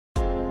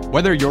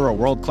Whether you're a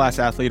world-class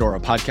athlete or a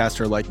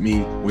podcaster like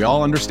me, we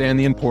all understand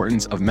the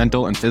importance of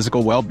mental and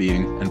physical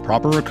well-being and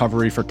proper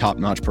recovery for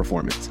top-notch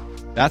performance.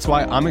 That's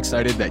why I'm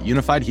excited that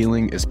Unified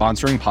Healing is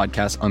sponsoring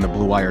podcasts on the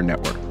Blue Wire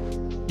Network.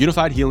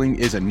 Unified Healing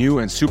is a new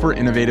and super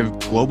innovative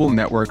global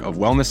network of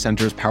wellness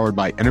centers powered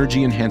by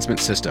Energy Enhancement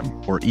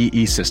System, or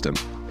EE System.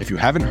 If you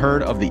haven't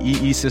heard of the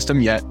EE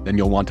System yet, then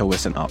you'll want to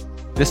listen up.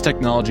 This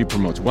technology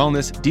promotes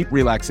wellness, deep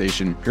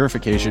relaxation,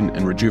 purification,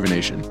 and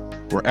rejuvenation.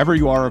 Wherever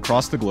you are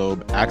across the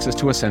globe, access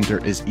to a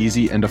center is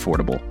easy and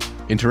affordable.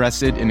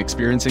 Interested in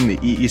experiencing the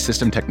EE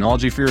System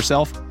technology for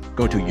yourself?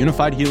 Go to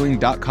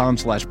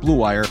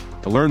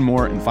unifiedhealing.com/bluewire to learn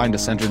more and find a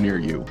center near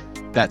you.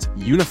 That's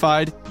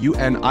unified,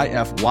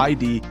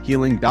 UNIFYD,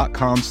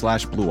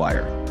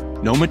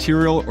 healing.com/bluewire. No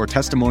material or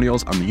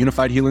testimonials on the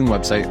Unified Healing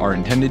website are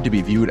intended to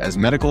be viewed as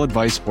medical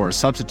advice or a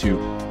substitute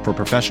for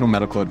professional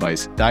medical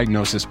advice,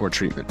 diagnosis, or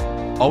treatment.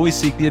 Always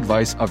seek the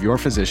advice of your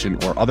physician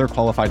or other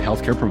qualified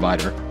healthcare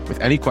provider with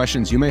any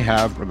questions you may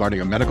have regarding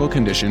a medical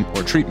condition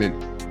or treatment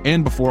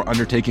and before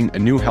undertaking a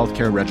new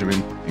healthcare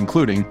regimen,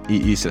 including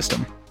EE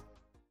System.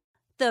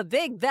 The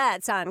Big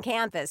Bets on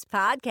Campus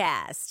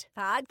podcast.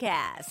 All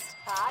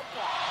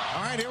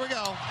right, here we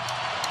go.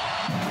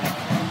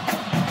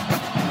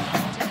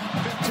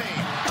 15,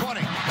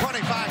 20,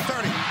 25,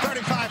 30,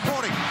 35,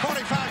 40,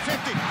 45,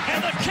 50. And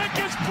the kick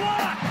is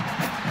blocked.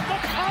 The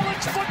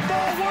college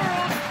football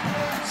world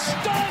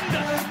stunned.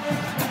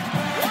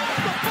 What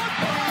the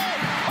football?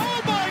 Oh,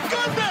 my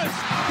goodness.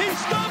 He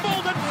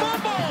stumbled and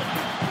fumbled.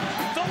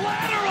 The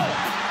lateral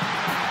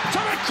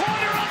to the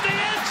corner of the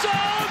end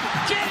zone.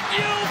 Can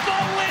you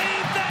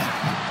believe that?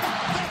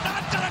 They're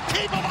not going to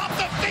keep him off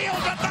the field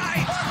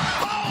tonight.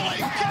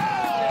 Holy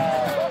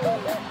cow.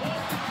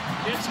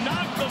 It's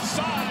not the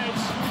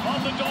size of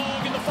the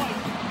dog in the fight.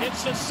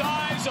 It's the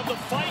size of the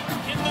fight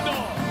in the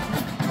dog.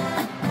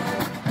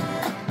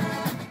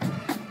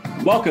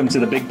 Welcome to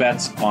the Big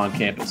Bets on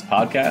Campus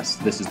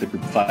podcast. This is the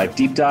Group 5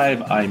 Deep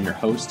Dive. I'm your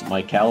host,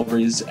 Mike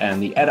Calabrese,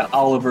 and the Ed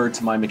Oliver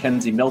to my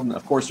Mackenzie Milton,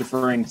 of course,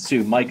 referring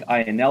to Mike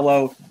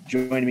Ianniello,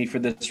 joining me for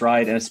this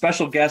ride, and a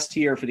special guest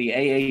here for the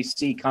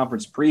AAC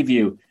Conference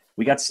Preview.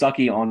 We got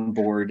Stuckey on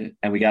board,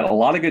 and we got a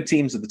lot of good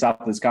teams at the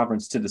top of this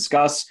conference to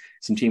discuss,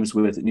 some teams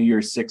with New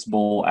Year's Six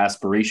Bowl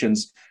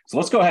aspirations. So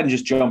let's go ahead and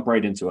just jump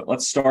right into it.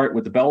 Let's start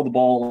with the belle of the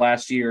ball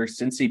last year.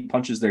 Cincy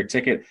punches their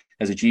ticket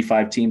as a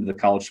G5 team to the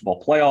college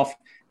football playoff.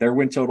 Their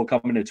win total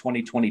coming to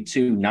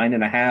 2022,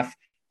 9.5,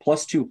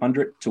 plus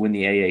 200 to win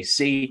the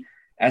AAC.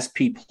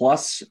 SP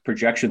plus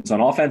projections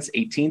on offense,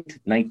 18th,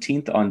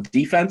 19th on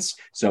defense.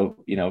 So,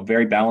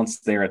 very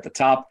balanced there at the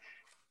top.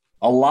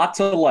 A lot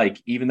to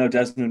like, even though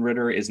Desmond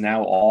Ridder is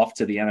now off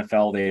to the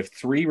NFL. They have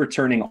 3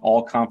 returning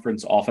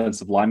all-conference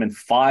offensive linemen,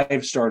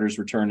 5 starters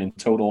return in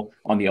total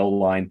on the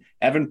O-line.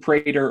 Evan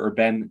Prater or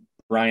Ben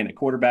Bryant at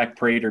quarterback,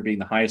 Prater being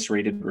the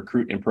highest-rated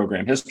recruit in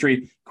program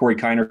history. Corey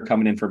Kiner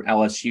coming in from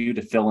LSU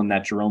to fill in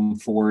that Jerome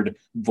Ford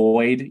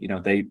void.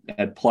 They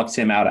had plucked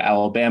him out of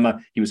Alabama.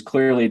 He was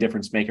clearly a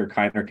difference maker.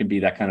 Kiner can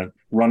be that kind of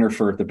runner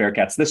for the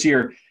Bearcats this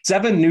year.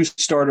 7 new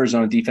starters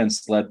on a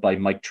defense led by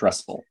Mike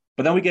Tressel.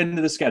 But then we get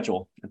into the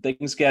schedule and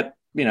things get,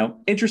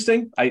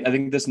 interesting. I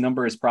think this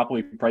number is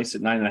probably priced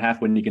at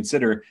 9.5 when you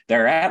consider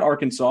they're at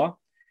Arkansas.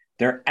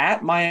 They're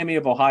at Miami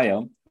of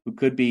Ohio, who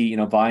could be,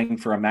 vying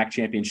for a MAC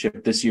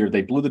championship this year.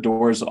 They blew the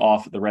doors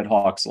off the Red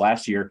Hawks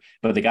last year,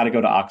 but they got to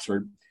go to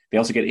Oxford. They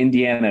also get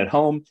Indiana at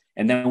home.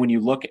 And then when you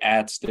look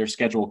at their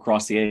schedule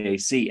across the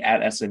AAC,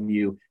 at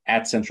SMU,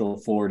 at Central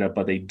Florida,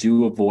 but they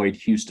do avoid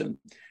Houston.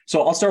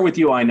 So I'll start with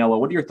you, Ianniello.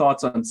 What are your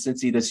thoughts on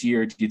Cincy this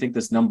year? Do you think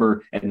this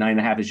number at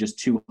 9.5 is just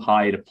too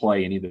high to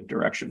play in either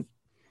direction?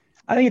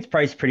 I think it's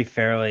priced pretty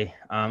fairly.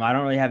 I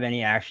don't really have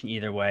any action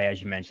either way, as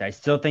you mentioned. I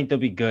still think they'll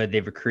be good.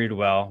 They've recruited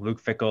well.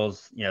 Luke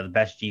Fickell's, the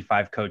best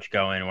G5 coach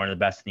going, one of the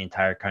best in the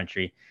entire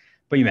country.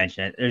 But you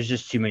mentioned it. There's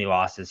just too many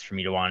losses for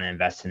me to want to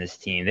invest in this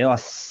team. They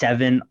lost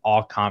 7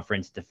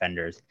 all-conference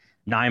defenders,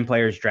 9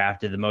 players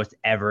drafted, the most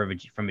ever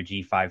from a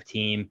G5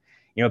 team.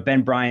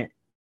 Ben Bryant,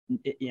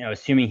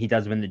 assuming he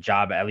does win the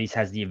job, at least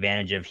has the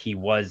advantage of he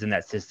was in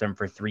that system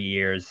for 3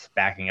 years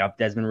backing up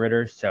Desmond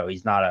Ridder. So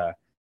he's not a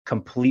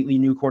completely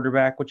new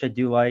quarterback, which I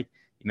do like.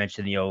 You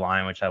mentioned the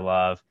O-line, which I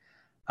love.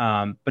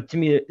 But to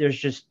me, there's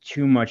just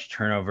too much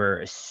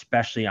turnover,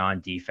 especially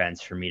on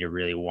defense, for me to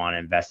really want to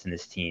invest in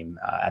this team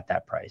at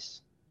that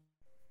price.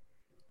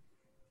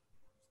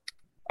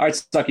 All right,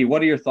 Stuckey,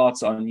 what are your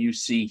thoughts on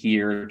UC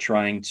here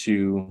trying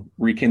to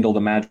rekindle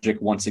the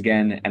magic once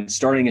again and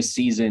starting a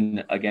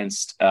season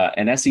against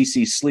an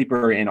SEC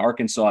sleeper in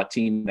Arkansas, a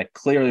team that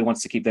clearly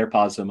wants to keep their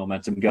positive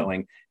momentum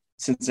going?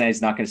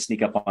 Cincinnati's not going to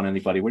sneak up on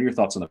anybody. What are your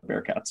thoughts on the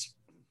Bearcats?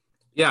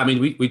 Yeah, I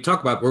mean, we're going to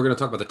talk about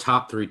the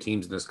top 3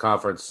 teams in this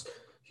conference,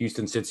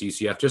 Houston, Cincy,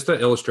 UCF, just to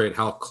illustrate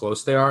how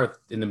close they are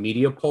in the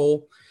media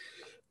poll,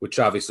 which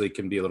obviously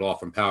can be a little off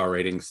from power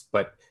ratings.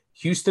 But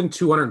Houston,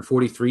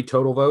 243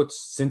 total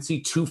votes,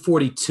 Cincy,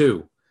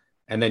 242,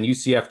 and then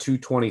UCF,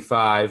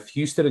 225.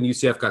 Houston and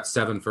UCF got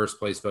 7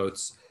 first-place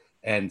votes,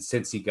 and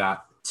Cincy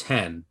got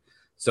 10.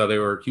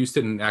 So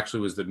Houston actually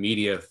was the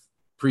media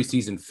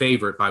preseason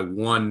favorite by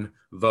 1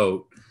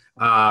 vote.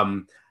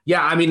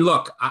 Yeah, I mean,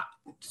 look,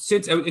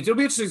 since it'll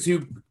be interesting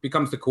who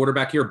becomes the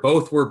quarterback here.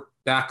 Both were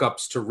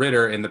backups to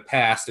Ritter in the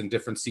past in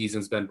different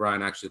seasons. Ben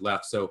Bryant actually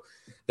left, so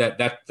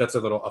that's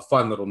a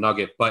fun little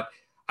nugget. But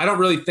I don't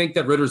really think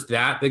that Ritter's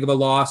that big of a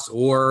loss,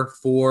 or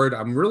Ford.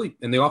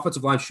 And the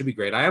offensive line should be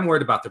great. I am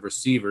worried about the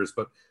receivers,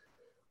 but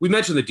we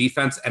mentioned the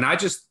defense, and I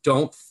just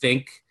don't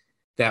think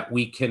that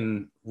we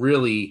can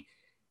really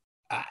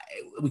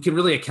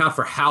account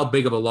for how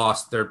big of a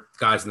loss their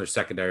guys in their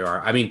secondary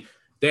are. I mean,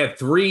 they had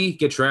 3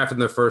 get drafted in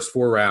their first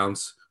 4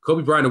 rounds.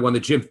 Kobe Bryant had won.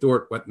 Jim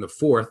Thorpe went in the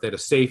 4th. They had a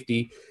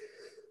safety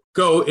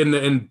go in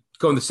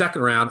the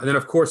second round, and then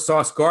of course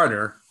Sauce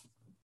Gardner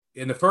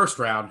in the first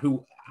round,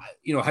 who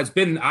has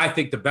been, I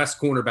think, the best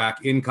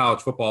cornerback in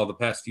college football the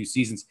past few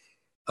seasons.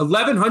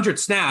 1,100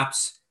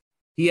 snaps.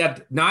 He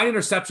had 9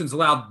 interceptions,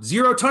 allowed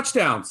 0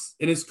 touchdowns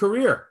in his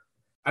career.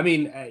 I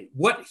mean,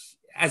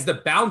 as the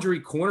boundary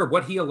corner,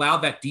 what he allowed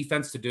that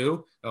defense to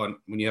do, and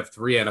when you have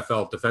 3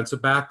 NFL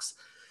defensive backs,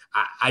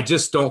 I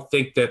just don't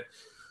think that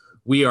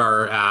we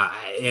are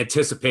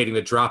anticipating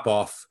the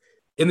drop-off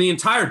in the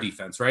entire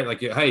defense, right? Like,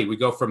 hey, we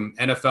go from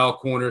NFL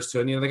corners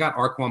to, they got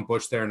Arquan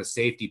Bush there and a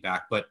safety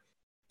back, but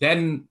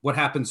then what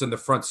happens in the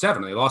front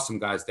 7? They lost some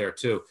guys there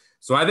too.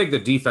 So I think the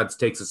defense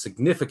takes a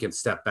significant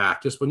step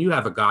back just when you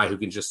have a guy who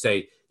can just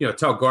say,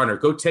 tell Gardner,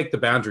 go take the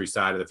boundary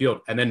side of the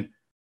field. And then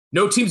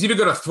no team's even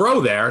going to throw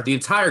there the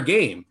entire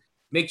game.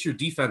 Makes your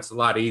defense a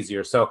lot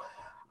easier. So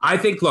I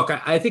think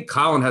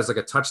Colin has like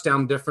a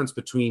touchdown difference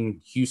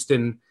between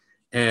Houston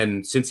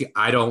and Cincy.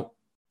 I don't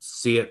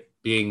see it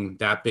being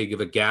that big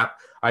of a gap.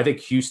 I think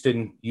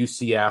Houston,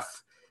 UCF,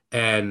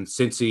 and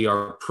Cincy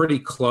are pretty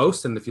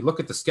close. And if you look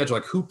at the schedule,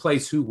 like who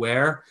plays who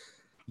where,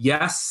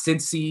 yes,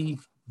 Cincy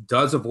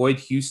does avoid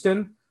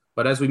Houston.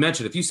 But as we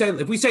mentioned, let's throw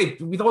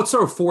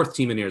a 4th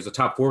team in here as the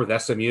top 4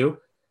 with SMU.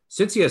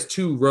 Cincy has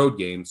 2 road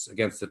games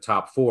against the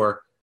top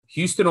 4.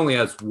 Houston only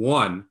has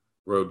 1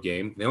 road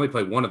game. They only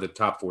play one of the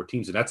top 4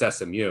 teams, and that's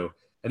SMU.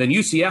 And then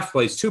UCF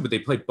plays 2, but they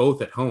play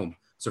both at home.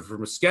 So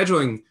from a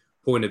scheduling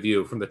point of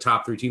view, from the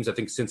top 3 teams, I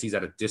think Cincy's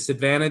at a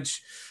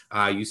disadvantage.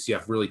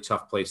 UCF, really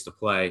tough place to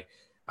play.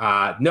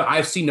 No,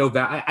 I've seen no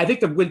value. I think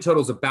the win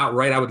total is about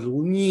right. I would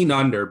lean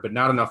under, but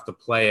not enough to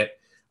play it.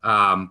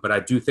 But I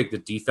do think the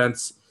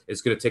defense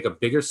is going to take a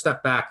bigger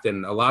step back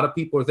than a lot of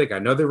people are thinking. I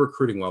know they're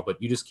recruiting well,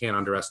 but you just can't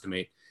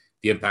underestimate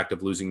the impact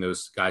of losing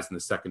those guys in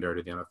the secondary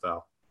to the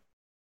NFL.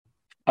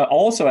 I'll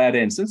also add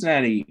in,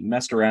 Cincinnati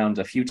messed around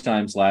a few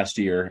times last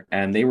year,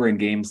 and they were in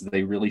games that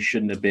they really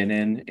shouldn't have been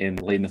in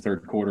late in the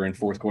third quarter and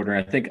fourth quarter.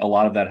 And I think a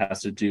lot of that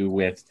has to do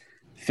with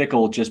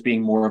Fickell just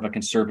being more of a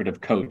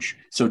conservative coach.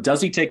 So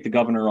does he take the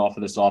governor off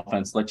of this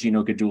offense, let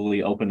Gino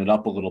Guidugli open it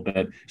up a little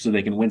bit so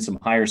they can win some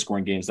higher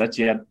scoring games? That's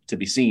yet to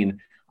be seen.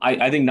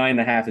 I think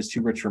 9.5 is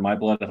too rich for my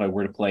blood. If I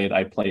were to play it,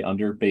 I'd play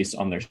under based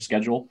on their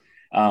schedule.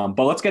 But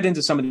let's get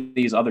into some of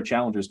these other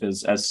challengers,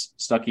 because as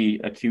Stuckey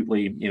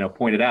acutely,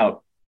 pointed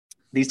out,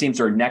 these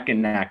teams are neck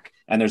and neck,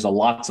 and there's a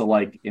lot to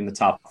like in the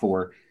top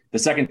 4. The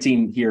second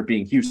team here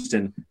being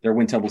Houston, their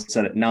win total is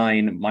set at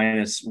 9,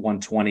 minus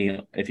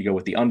 120 if you go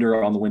with the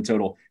under on the win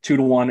total,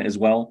 2-1 as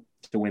well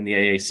to win the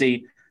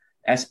AAC.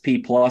 SP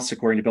plus,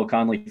 according to Bill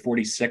Conley,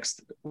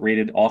 46th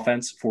rated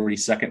offense,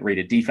 42nd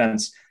rated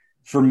defense.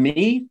 For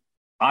me,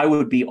 I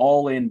would be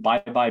all in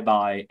buy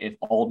if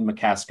Alden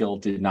McCaskill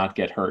did not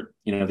get hurt.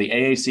 The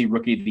AAC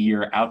Rookie of the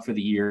Year out for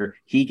the year.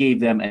 He gave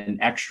them an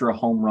extra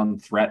home run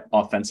threat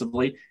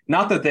offensively.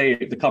 Not that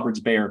the cupboard's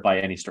bare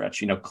by any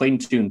stretch. Clayton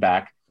Tune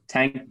back.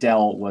 Tank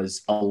Dell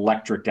was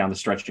electric down the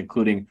stretch,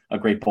 including a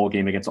great bowl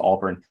game against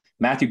Auburn.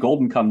 Matthew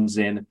Golden comes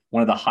in,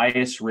 one of the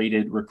highest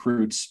rated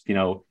recruits,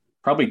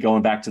 probably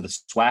going back to the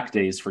SWAC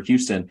days for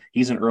Houston.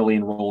 He's an early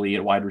enrollee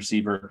at wide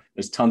receiver.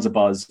 There's tons of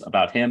buzz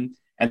about him.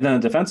 And then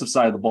on the defensive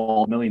side of the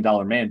ball, $1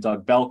 million man,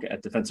 Doug Belk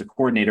at defensive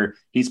coordinator.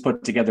 He's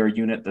put together a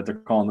unit that they're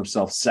calling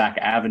themselves Sack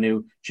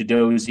Avenue,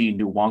 Chidozie,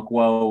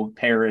 Nwankwo,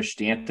 Parrish,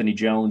 D'Anthony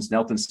Jones,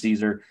 Nelson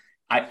Caesar.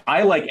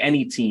 I like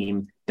any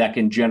team that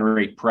can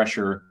generate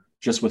pressure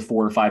just with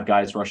 4 or 5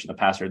 guys rushing the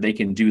passer. They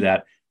can do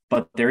that.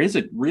 But there is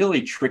a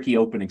really tricky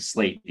opening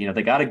slate.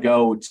 They got to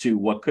go to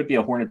what could be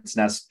a hornet's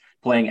nest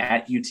playing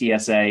at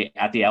UTSA,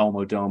 at the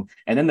Alamo Dome.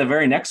 And then the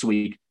very next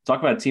week, talk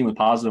about a team with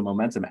positive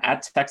momentum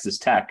at Texas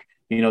Tech.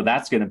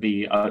 That's going to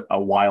be a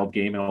wild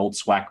game, an old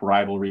SWAC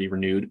rivalry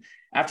renewed.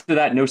 After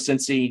that, no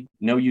Cincy,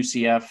 no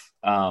UCF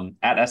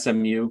at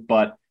SMU.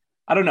 But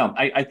I don't know.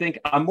 I think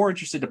I'm more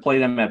interested to play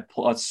them at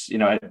plus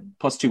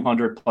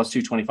 200, plus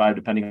 225,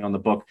 depending on the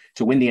book,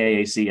 to win the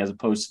AAC as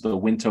opposed to the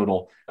win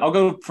total. I'll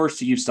go first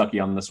to you,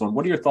 Stuckey, on this one.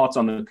 What are your thoughts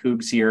on the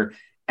Cougs here?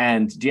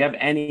 And do you have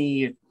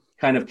any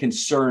kind of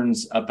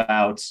concerns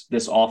about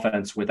this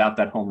offense without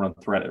that home run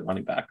threat at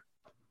running back?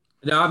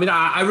 No, I mean,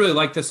 I really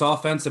like this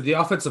offense. Of the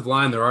offensive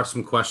line, there are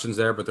some questions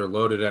there, but they're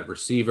loaded at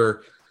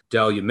receiver.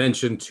 Dell, you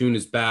mentioned, Tune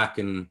is back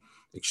and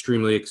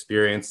extremely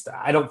experienced.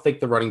 I don't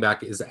think the running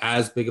back is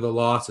as big of a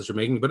loss as you're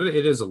making, but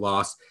it is a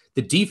loss.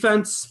 The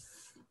defense,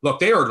 look,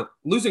 they are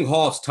losing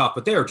Hall is tough,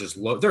 but they are just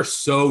low. They're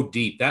so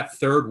deep. That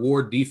third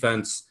ward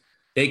defense,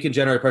 They can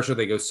generate pressure.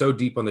 They go so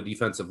deep on the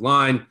defensive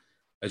line.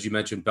 As you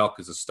mentioned, Belk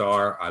is a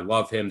star. I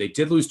love him. They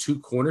did lose 2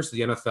 corners to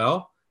the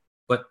NFL,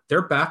 but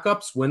their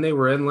backups, when they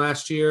were in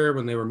last year,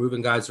 when they were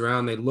moving guys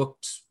around, they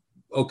looked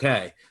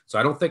okay. So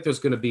I don't think there's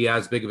going to be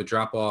as big of a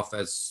drop-off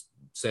as,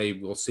 say,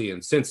 we'll see in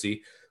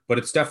Cincy, but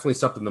it's definitely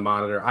something to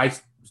monitor. I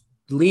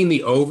lean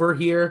the over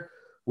here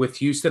with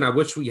Houston. I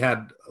wish we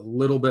had a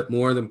little bit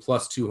more than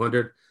plus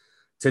 200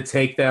 to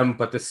take them,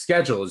 but the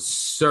schedule is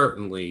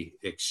certainly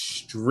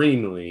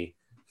extremely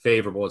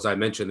favorable. As I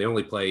mentioned, they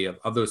only play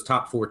of those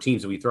top 4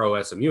 teams, and we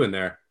throw SMU in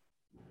there.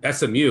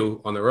 SMU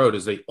on the road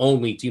is the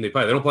only team they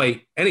play. They don't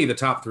play any of the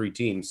top 3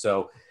 teams.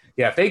 So,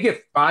 yeah, if they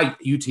get by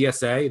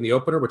UTSA in the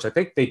opener, which I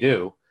think they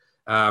do,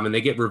 and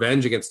they get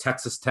revenge against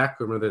Texas Tech,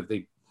 remember that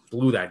they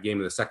blew that game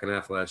in the second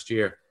half last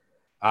year,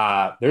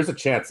 there's a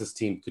chance this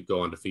team could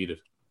go undefeated.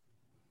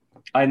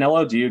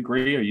 Ianello, do you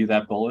agree? Are you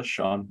that bullish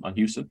on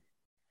Houston?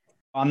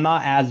 I'm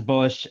not as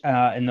bullish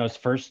in those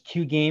first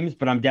 2 games,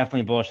 but I'm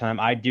definitely bullish on them.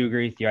 I do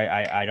agree with you.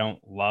 I don't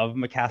love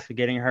McCaskey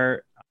getting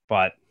hurt,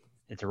 but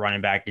it's a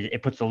running back.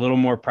 It puts a little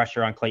more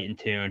pressure on Clayton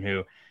Tune,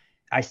 who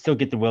I still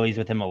get the willies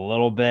with him a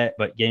little bit,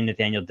 but getting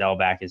Nathaniel Dell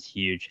back is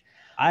huge.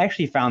 I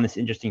actually found this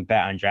interesting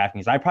bet on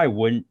DraftKings. I probably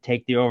wouldn't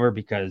take the over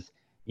because,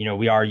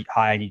 we are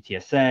high on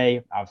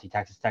UTSA. Obviously,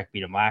 Texas Tech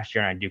beat them last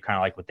year, and I do kind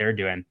of like what they're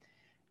doing.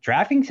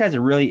 DraftKings has a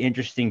really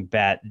interesting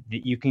bet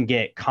that you can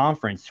get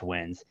conference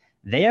wins.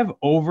 They have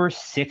over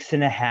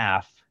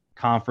 6.5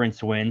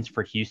 conference wins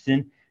for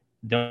Houston.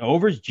 The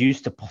over's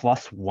juiced to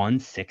plus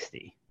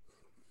 160.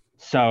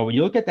 So when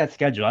you look at that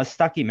schedule, as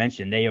Stuckey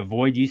mentioned, they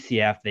avoid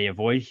UCF, they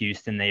avoid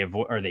Houston, they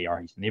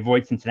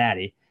avoid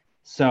Cincinnati.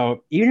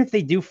 So even if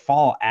they do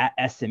fall at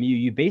SMU,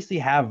 you basically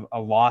have a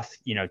loss,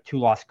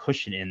 2-loss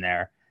cushion in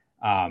there,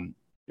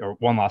 or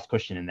 1-loss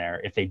cushion in there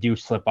if they do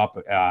slip up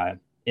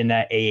in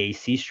that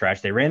AAC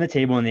stretch. They ran the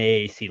table in the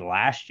AAC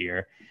last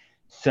year.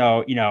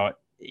 So,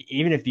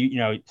 even if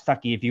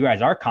Stuckey, if you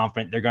guys are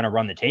confident they're going to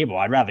run the table,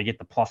 I'd rather get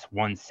the plus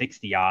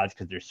 160 odds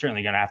because they're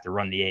certainly going to have to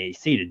run the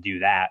AAC to do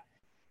that.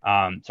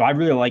 So I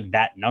really like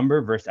that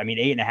number versus,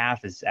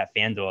 8.5 is at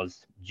FanDuel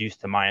is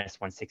juiced to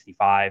minus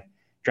 165.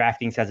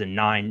 DraftKings has a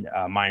 9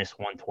 minus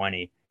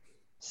 120.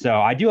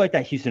 So I do like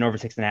that Houston over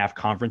 6.5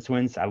 conference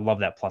wins. I love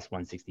that plus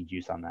 160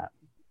 juice on that.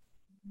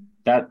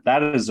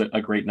 That is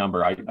a great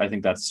number. I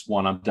think that's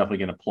one I'm definitely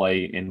going to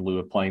play in lieu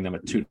of playing them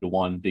at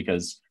 2-1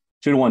 because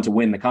 2-1 to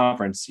win the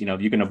conference,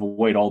 you can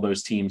avoid all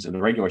those teams in the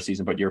regular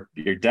season, but you're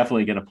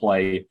definitely going to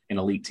play an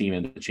elite team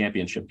in the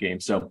championship game.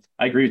 So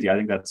I agree with you. I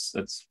think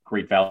that's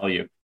great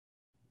value.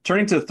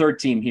 Turning to the third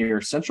team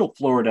here, Central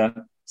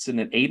Florida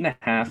sitting at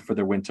 8.5 for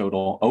their win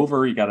total.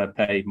 Over, you got to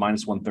pay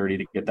minus 130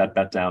 to get that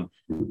bet down.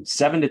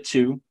 7-2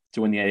 to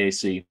win the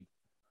AAC.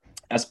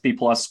 SP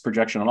plus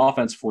projection on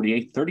offense,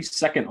 48,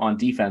 32nd on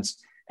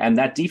defense. And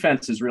that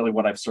defense is really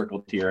what I've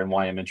circled here and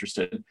why I'm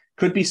interested.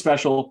 Could be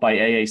special by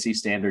AAC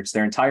standards.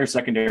 Their entire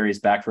secondary is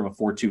back from a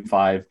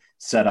 4-2-5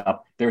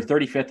 setup. They were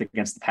 35th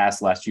against the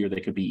pass last year.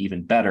 They could be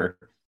even better.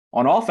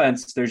 On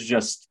offense, there's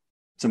just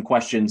some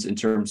questions in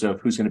terms of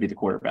who's going to be the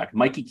quarterback.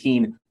 Mikey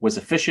Keene was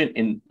efficient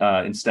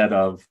instead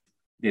of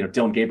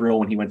Dylan Gabriel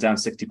when he went down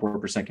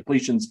 64%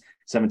 completions,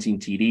 17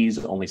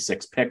 TDs, only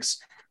 6 picks.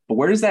 But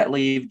where does that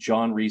leave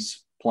John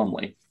Reese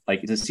Plumlee?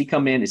 Like, does he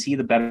come in? Is he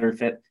the better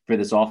fit for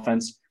this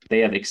offense? They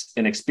have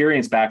an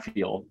experienced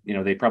backfield.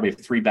 They probably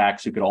have 3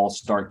 backs who could all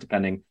start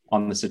depending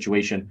on the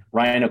situation.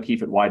 Ryan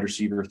O'Keefe at wide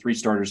receiver, 3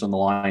 starters on the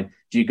line.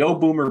 Do you go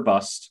boom or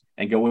bust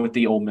and go with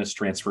the Ole Miss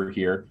transfer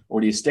here?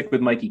 Or do you stick with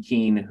Mikey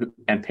Keene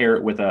and pair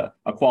it with a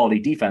quality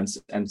defense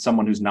and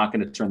someone who's not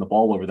going to turn the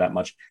ball over that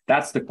much?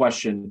 That's the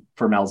question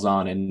for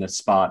Malzahn in this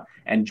spot.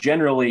 And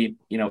generally,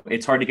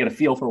 it's hard to get a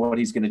feel for what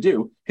he's going to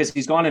do because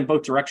he's gone in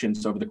both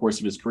directions over the course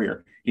of his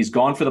career. He's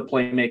gone for the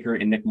playmaker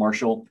in Nick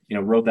Marshall,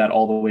 rode that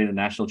all the way to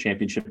national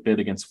championship bid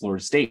against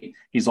Florida State.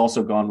 He's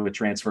also gone with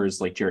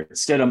transfers like Jarrett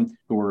Stidham,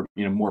 who were,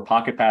 more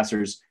pocket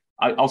passers.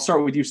 I'll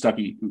start with you,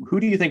 Stuckey.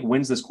 Who do you think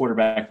wins this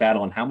quarterback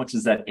battle, and how much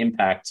does that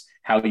impact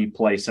how you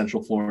play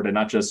Central Florida,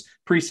 not just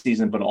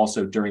preseason, but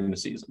also during the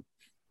season?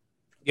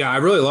 Yeah, I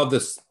really love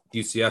this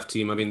UCF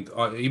team.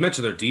 You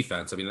mentioned their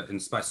defense.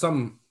 By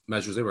some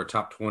measures, they were a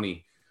top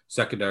 20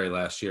 secondary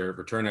last year,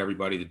 return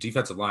everybody. The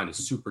defensive line is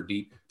super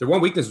deep. Their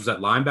one weakness was at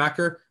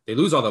linebacker. They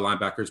lose all the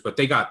linebackers, but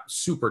they got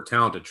super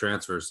talented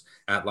transfers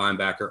at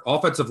linebacker.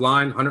 Offensive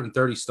line,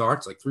 130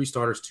 starts, like 3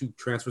 starters, 2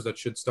 transfers that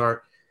should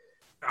start.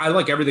 I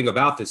like everything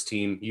about this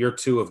team. Year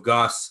 2 of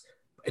Gus.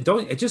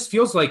 It just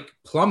feels like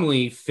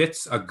Plumlee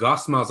fits a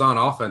Gus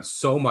Malzahn offense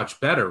so much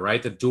better,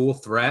 right? The dual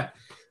threat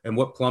and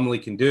what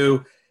Plumlee can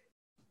do.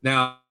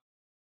 Now,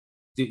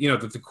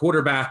 the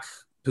quarterback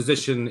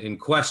position in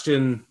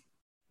question,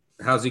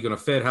 how's he going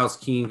to fit? How's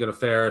Keene going to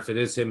fare if it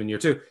is him in year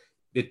 2?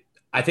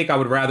 I think I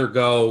would rather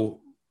go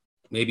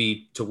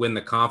maybe to win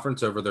the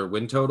conference over their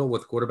win total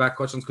with quarterback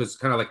questions because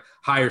it's kind of like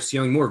higher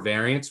ceiling, more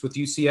variance with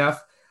UCF.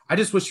 I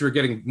just wish you were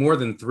getting more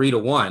than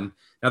 3-1.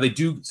 Now they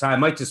do, so I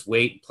might just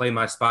wait, play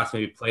my spots,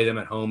 maybe play them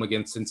at home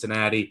against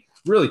Cincinnati.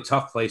 Really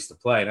tough place to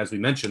play. And as we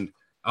mentioned,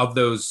 of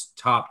those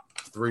top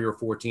 3 or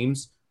 4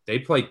 teams, they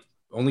play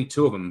only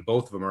 2 of them.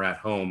 Both of them are at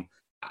home.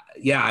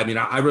 Yeah, I mean,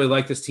 I really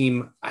like this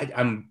team.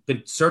 I'm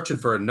been searching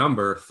for a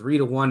number.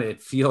 3-1,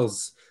 it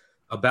feels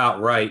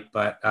about right.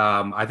 But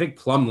I think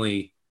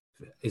Plumlee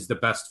is the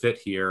best fit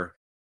here.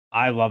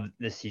 I love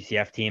this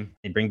UCF team.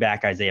 They bring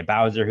back Isaiah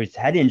Bowser, who's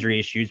had injury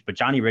issues, but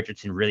Johnny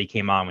Richardson really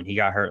came on when he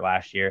got hurt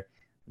last year.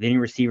 Leading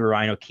receiver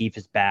Ryan O'Keefe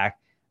is back.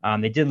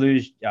 They did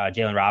lose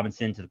Jalen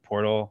Robinson to the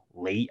portal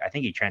late. I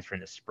think he transferred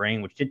in the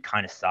spring, which did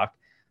kind of suck.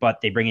 But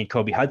they bring in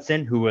Kobe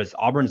Hudson, who was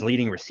Auburn's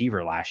leading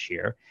receiver last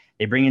year.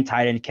 They bring in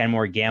tight end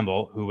Kenmore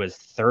Gamble, who was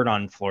 3rd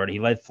on Florida. He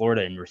led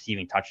Florida in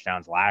receiving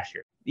touchdowns last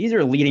year. These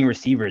are leading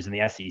receivers in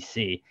the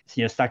SEC.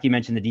 So, Stuckey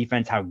mentioned the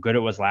defense, how good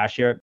it was last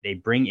year. They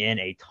bring in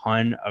a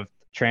ton of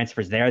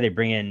transfers there. They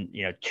bring in,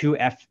 2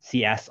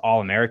 FCS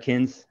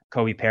All-Americans,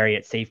 Kobe Perry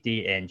at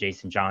safety and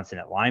Jason Johnson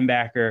at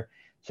linebacker.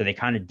 So they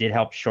kind of did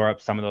help shore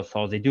up some of those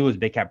holes. They do lose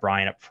Big Cat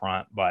Bryant up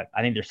front, but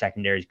I think their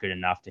secondary is good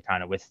enough to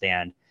kind of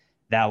withstand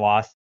that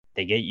loss.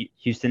 They get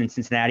Houston and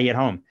Cincinnati at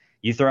home.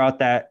 You throw out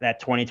that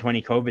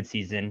 2020 COVID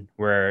season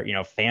where,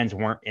 fans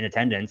weren't in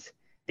attendance.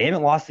 They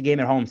haven't lost a game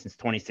at home since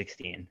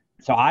 2016.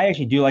 So I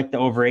actually do like the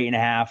over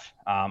 8.5.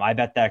 I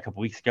bet that a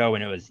couple weeks ago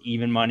when it was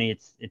even money.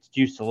 It's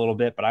juiced a little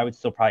bit, but I would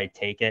still probably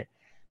take it.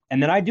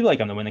 And then I do like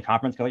them to win the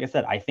conference because, like I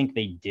said, I think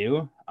they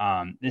do.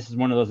 This is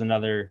one of those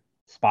another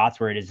spots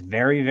where it is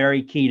very,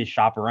 very key to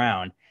shop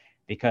around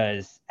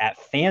because at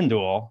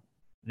FanDuel,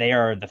 they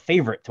are the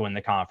favorite to win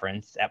the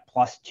conference at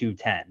plus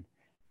 210.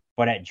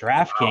 But at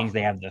DraftKings,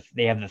 they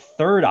have the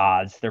third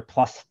odds. They're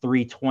plus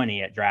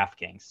 320 at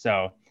DraftKings.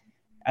 So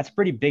that's a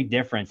pretty big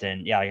difference.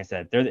 And yeah, like I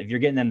said, if you're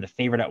getting them the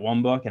favorite at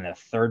one book and the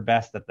third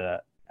best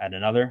at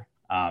another,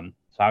 so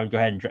I would go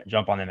ahead and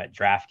jump on them at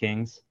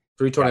DraftKings.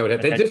 320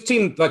 would hit. This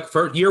team, like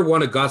for year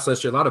one of Gus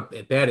last year, a lot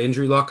of bad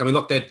injury luck. I mean,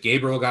 look, that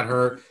Gabriel got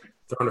hurt,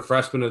 throwing a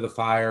freshman to the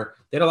fire.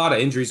 They had a lot of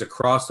injuries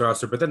across the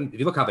roster, but then if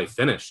you look how they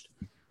finished,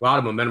 a lot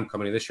of momentum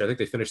coming in this year. I think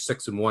they finished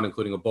 6-1,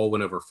 including a bowl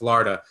win over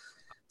Florida.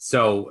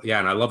 So, yeah,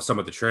 and I love some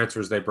of the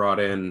transfers they brought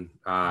in.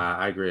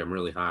 I agree. I'm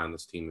really high on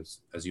this team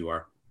as you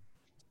are.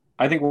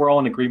 I think we're all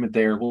in agreement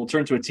there. We'll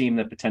turn to a team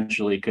that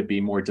potentially could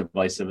be more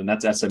divisive, and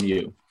that's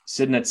SMU.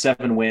 Sitting at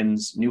 7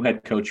 wins, new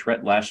head coach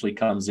Rhett Lashley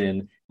comes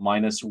in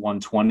minus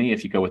 120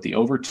 if you go with the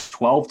over,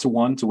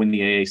 12-1 to win the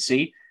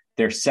AAC.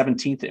 They're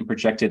 17th in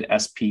projected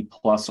SP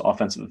plus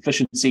offensive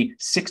efficiency,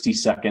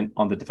 62nd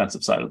on the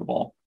defensive side of the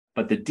ball.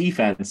 But the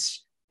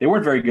defense, they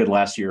weren't very good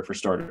last year for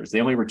starters. They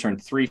only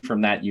returned 3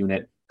 from that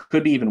unit.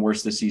 Could be even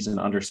worse this season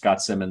under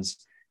Scott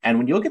Simmons. And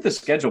when you look at the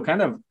schedule,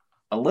 kind of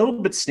a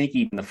little bit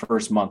sneaky in the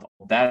first month.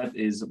 That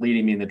is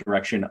leading me in the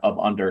direction of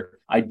under.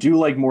 I do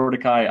like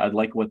Mordecai. I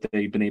like what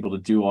they've been able to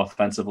do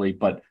offensively,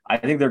 but I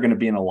think they're going to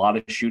be in a lot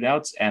of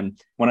shootouts. And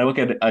when I look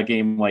at a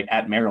game like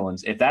at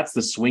Maryland's, if that's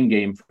the swing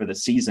game for the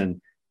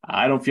season,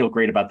 I don't feel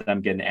great about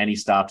them getting any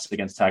stops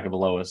against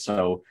Tagovailoa.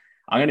 So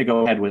I'm going to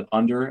go ahead with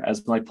under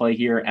as my play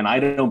here. And I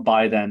don't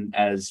buy them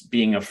as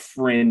being a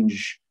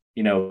fringe,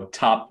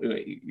 top,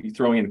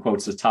 throwing in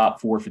quotes, the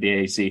top 4 for the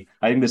AAC.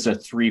 I think this is a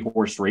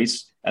 3-horse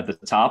race at the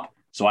top.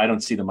 So I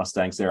don't see the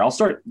Mustangs there. I'll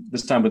start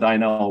this time with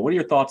INL. What are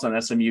your thoughts on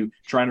SMU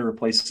trying to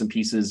replace some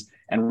pieces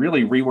and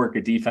really rework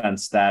a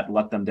defense that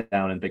let them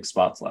down in big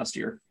spots last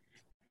year?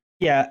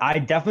 Yeah, I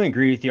definitely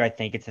agree with you. I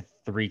think it's a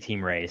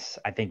 3-team race.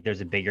 I think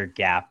there's a bigger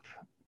gap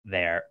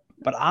there,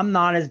 but I'm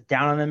not as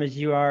down on them as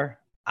you are.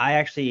 I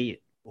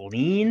actually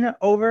lean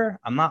over.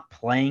 I'm not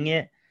playing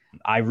it.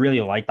 I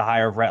really like the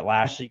hire of Rhett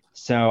Lashley.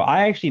 So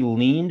I actually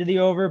lean to the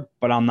over,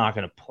 but I'm not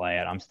going to play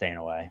it. I'm staying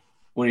away.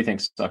 What do you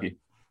think, Stuckey?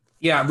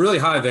 Yeah, really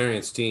high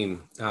variance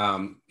team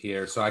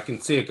here, so I can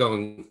see it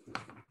going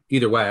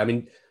either way. I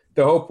mean,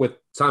 the hope with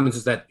Simons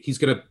is that he's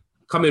going to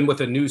come in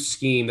with a new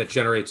scheme that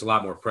generates a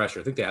lot more pressure.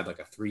 I think they had like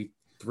a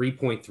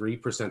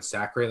 3.3%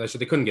 sack rate last year.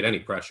 They couldn't get any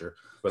pressure,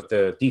 but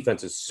the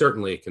defense is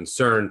certainly a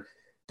concern.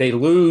 They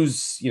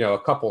lose, a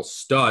couple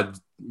stud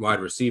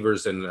wide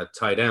receivers and a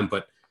tight end,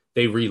 but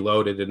they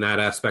reloaded in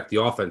that aspect.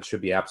 The offense should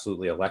be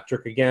absolutely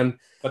electric again.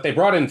 But they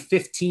brought in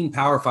 15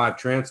 Power 5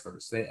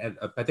 transfers. They had,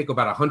 I think,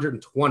 about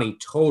 120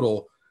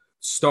 total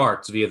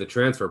starts via the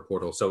transfer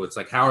portal. So it's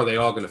like, how are they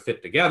all going to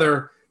fit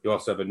together? You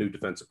also have a new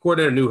defensive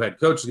coordinator, new head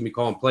coach is going to be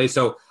calling plays.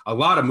 So a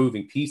lot of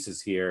moving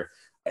pieces here,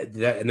 and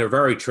they're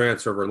very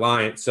transfer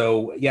reliant.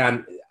 So,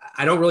 yeah,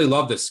 I don't really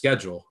love this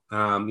schedule.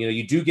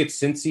 You do get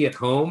Cincy at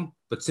home,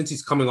 but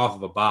Cincy's coming off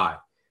of a bye.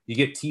 You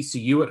get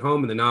TCU at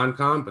home in the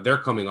non-con, but they're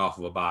coming off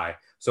of a bye.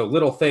 So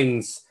little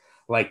things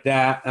like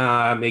that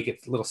make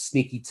it a little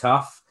sneaky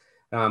tough.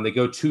 They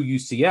go to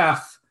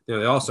UCF.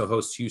 They also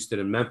host Houston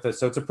and Memphis.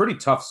 So it's a pretty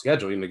tough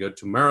schedule. They go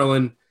to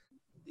Maryland.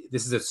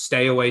 This is a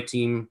stay-away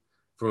team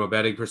from a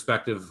betting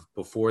perspective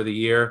before the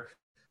year.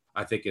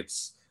 I think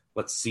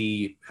let's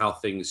see how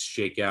things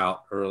shake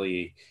out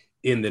early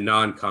in the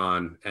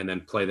non-con and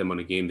then play them on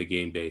a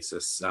game-to-game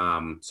basis. So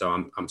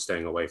I'm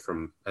staying away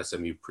from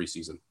SMU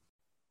preseason.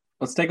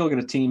 Let's take a look at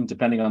a team,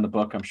 depending on the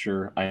book. I'm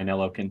sure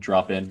Ianello can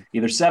drop in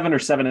either 7 or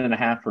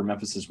 7.5 for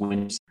Memphis's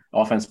wins.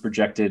 Offense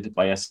projected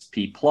by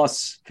SP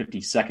Plus,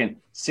 52nd,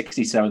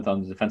 67th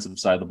on the defensive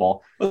side of the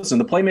ball. Listen,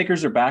 the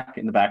playmakers are back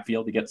in the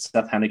backfield. You get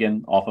Seth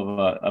Hennigan off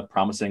of a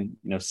promising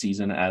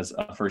season as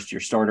a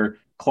first-year starter.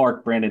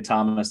 Clark, Brandon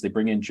Thomas, they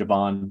bring in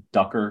Javon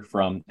Ducker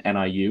from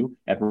NIU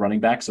at running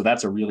back. So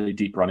that's a really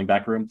deep running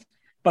back room.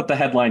 But the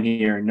headline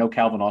here, no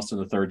Calvin Austin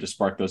III to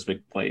spark those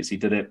big plays. He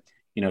did it,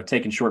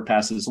 taking short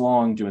passes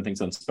long, doing things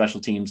on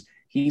special teams.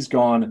 He's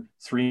gone,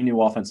 3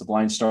 new offensive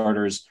line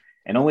starters,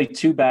 and only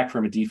 2 back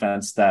from a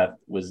defense that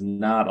was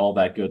not all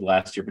that good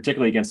last year,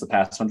 particularly against the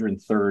pass,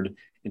 103rd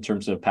in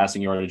terms of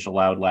passing yardage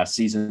allowed last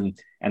season.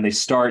 And they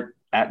start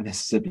at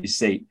Mississippi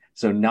State.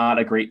 So not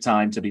a great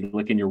time to be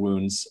licking your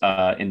wounds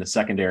in the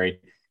secondary.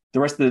 The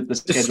rest of the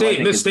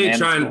schedule, Miss State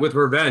trying with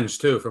revenge,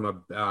 too,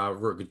 from a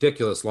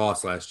ridiculous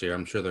loss last year.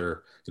 I'm sure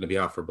they're going to be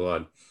out for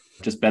blood.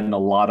 Just betting a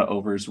lot of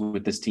overs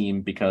with this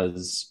team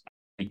because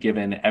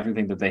given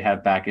everything that they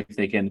have back, if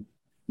they can,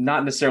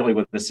 not necessarily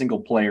with a single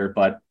player,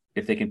 but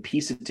if they can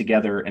piece it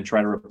together and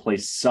try to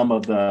replace some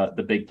of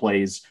the big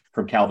plays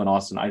from Calvin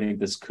Austin, I think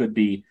this could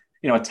be,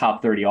 a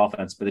top 30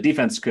 offense, but the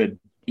defense could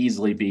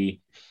easily be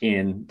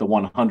in the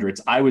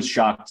 100s. I was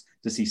shocked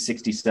to see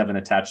 67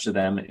 attached to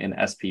them in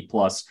SP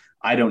Plus.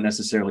 I don't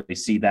necessarily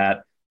see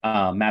that.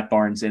 Matt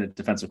Barnes in a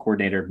defensive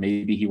coordinator,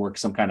 maybe he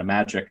works some kind of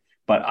magic,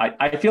 but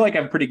I feel like I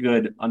have a pretty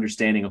good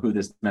understanding of who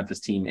this Memphis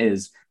team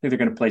is. I think they're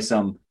going to play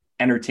some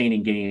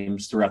entertaining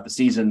games throughout the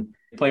season.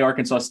 They play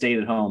Arkansas State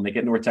at home. They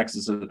get North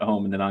Texas at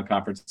home in the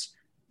non-conference.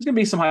 There's going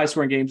to be some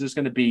high-scoring games. There's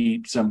going to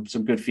be some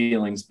good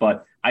feelings,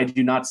 but I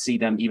do not see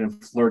them even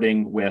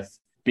flirting with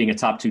being a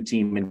top 2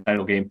 team in the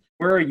title game.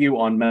 Where are you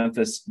on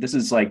Memphis? This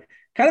is like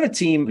kind of a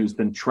team who's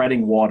been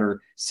treading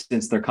water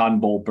since their Cotton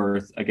Bowl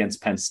berth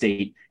against Penn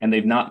State, and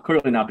they've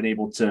clearly not been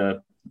able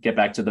to get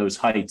back to those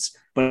heights.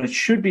 But it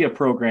should be a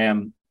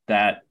program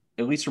that,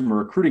 at least from a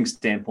recruiting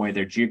standpoint,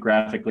 they're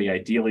geographically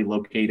ideally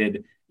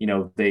located.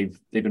 They've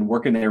been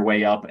working their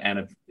way up and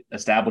have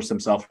established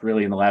themselves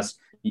really in the last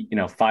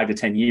 5 to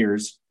 10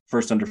 years,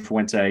 first under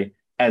Fuente,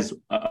 as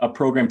a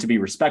program to be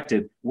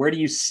respected. Where do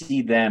you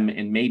see them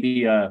in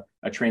maybe a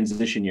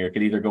transition year? It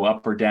could either go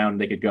up or down.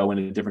 They could go in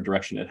a different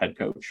direction at head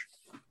coach.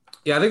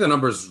 Yeah, I think the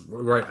number's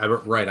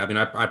right. I mean,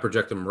 I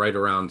project them right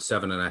around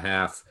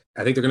 7.5.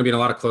 I think they're going to be in a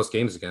lot of close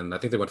games again. I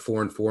think they went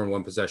 4-4 in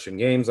one possession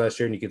games last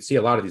year, and you can see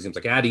a lot of these games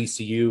like at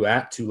ECU,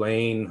 at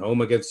Tulane,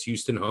 home against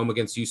Houston, home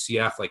against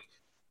UCF, like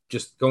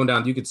just going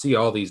down. You could see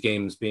all these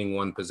games being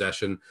one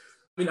possession.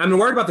 I mean, I'm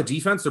worried about the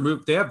defense.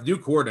 They have new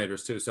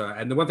coordinators too. So,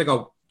 and the one thing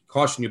I'll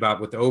caution you about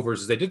with the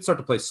overs is they did start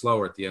to play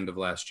slower at the end of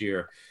last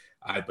year.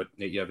 But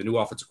you have a new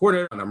offensive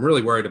coordinator, and I'm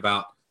really worried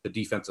about the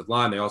defensive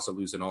line. They also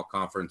lose an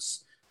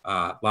all-conference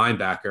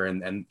linebacker,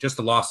 and just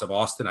the loss of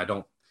Austin,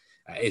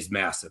 is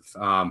massive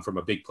from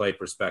a big play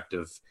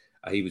perspective.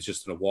 He was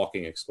just in a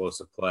walking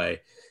explosive play.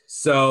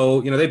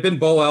 So, they've been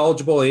bowl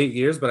eligible 8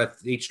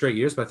 straight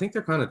years, but I think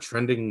they're kind of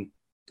trending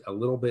a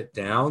little bit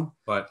down.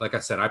 But like I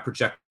said, I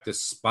project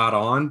this spot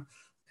on,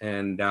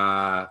 and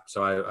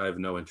so I have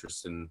no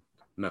interest in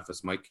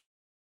Memphis. Mike?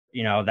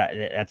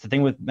 That's the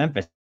thing with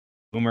Memphis.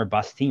 Boomer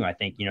bust team. I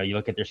think, you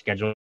look at their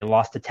schedule, they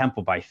lost to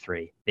Temple by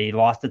 3. They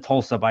lost to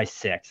Tulsa by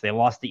 6. They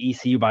lost to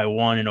ECU by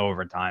 1 in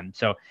overtime.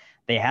 So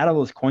they had all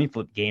those coin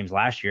flip games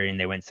last year and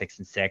they went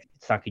 6-6.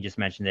 Stuckey just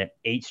mentioned it.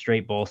 8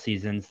 straight bowl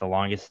seasons, the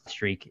longest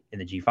streak in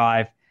the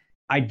G5.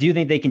 I do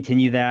think they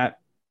continue that.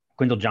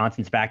 Quindle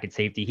Johnson's back at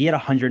safety. He had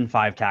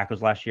 105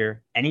 tackles last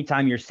year.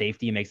 Anytime your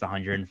safety makes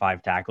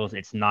 105 tackles,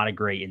 it's not a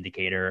great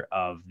indicator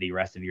of the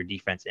rest of your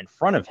defense in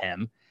front of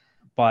him.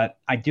 But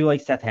I do like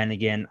Seth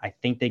Hennigan. I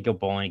think they go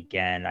bowling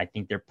again. I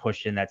think they're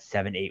pushing that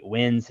 7-8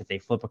 wins. If they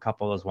flip a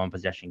couple of those one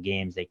possession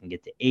games, they can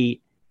get to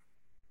 8.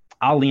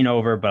 I'll lean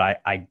over,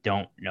 but I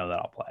don't know that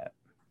I'll play it.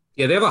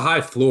 Yeah, they have a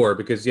high floor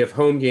because you have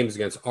home games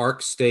against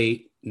Ark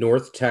State,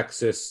 North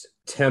Texas,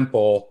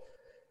 Temple,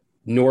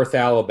 North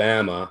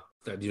Alabama.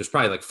 There's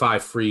probably like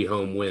 5 free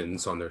home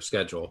wins on their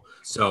schedule.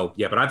 So,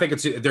 yeah, but I think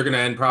they're going to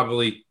end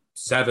probably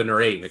 7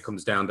 or 8, and it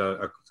comes down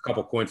to a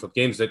couple coin flip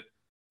games that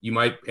you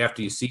might,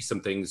 after you see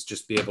some things,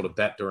 just be able to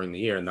bet during the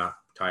year and not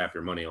tie up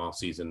your money all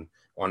season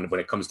on when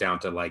it comes down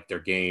to like their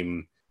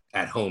game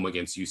at home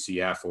against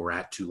UCF or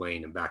at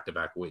Tulane in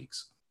back-to-back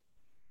weeks.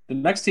 The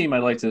next team I'd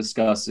like to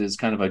discuss is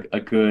kind of a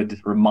good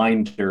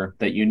reminder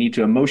that you need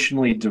to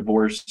emotionally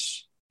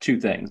divorce 2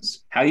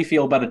 things: how you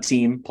feel about a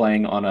team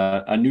playing on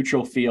a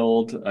neutral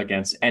field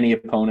against any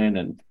opponent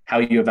and how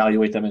you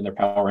evaluate them in their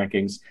power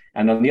rankings.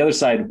 And on the other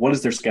side, what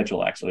does their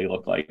schedule actually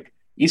look like?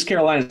 East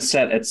Carolina is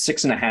set at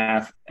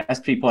 6.5.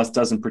 SP Plus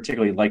doesn't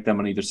particularly like them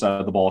on either side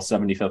of the ball,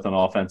 75th on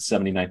offense,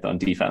 79th on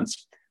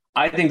defense.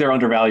 I think they're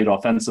undervalued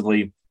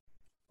offensively.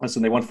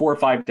 Listen, they won 4 or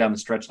 5 down the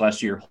stretch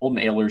last year.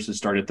 Holden Ahlers has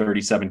started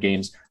 37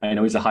 games. I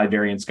know he's a high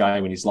variance guy.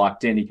 When he's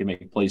locked in, he can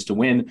make plays to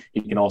win.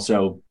 He can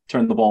also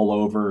turn the ball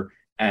over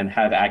and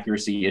have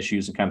accuracy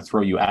issues and kind of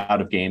throw you out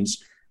of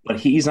games. But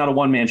he's not a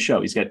one-man show.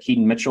 He's got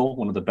Keaton Mitchell,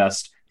 one of the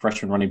best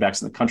freshman running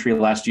backs in the country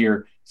last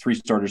year, 3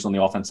 starters on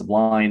the offensive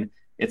line.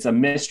 It's a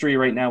mystery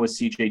right now with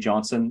CJ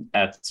Johnson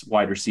at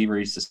wide receiver.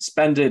 He's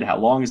suspended. How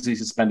long is he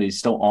suspended? He's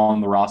still on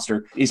the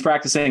roster. He's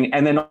practicing.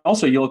 And then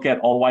also you look at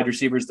all wide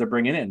receivers they're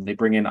bringing in. They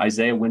bring in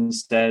Isaiah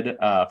Winstead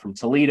from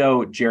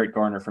Toledo, Jarrett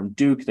Garner from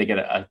Duke. They get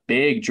a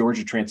big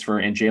Georgia transfer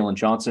in Jalen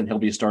Johnson. He'll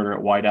be a starter at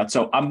wideout.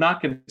 So I'm not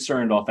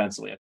concerned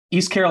offensively.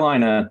 East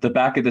Carolina, the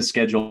back of the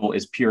schedule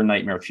is pure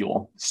nightmare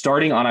fuel.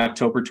 Starting on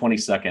October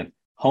 22nd,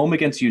 home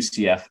against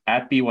UCF,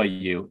 at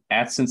BYU,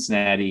 at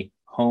Cincinnati,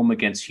 home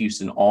against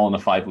Houston, all in a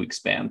 5-week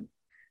span.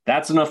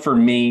 That's enough for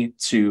me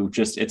to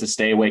just, it's a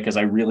stay away because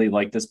I really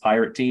like this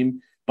Pirate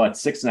team. But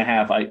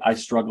 6.5, I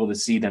struggle to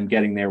see them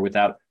getting there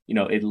without,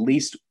 at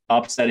least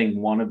upsetting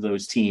one of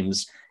those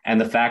teams. And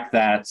the fact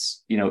that,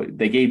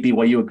 they gave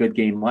BYU a good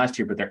game last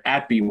year, but they're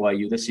at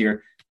BYU this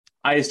year,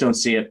 I just don't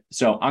see it.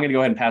 So I'm going to go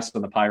ahead and pass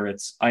on the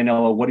Pirates. I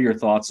know. What are your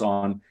thoughts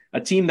on a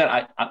team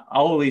that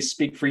I'll at least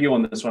speak for you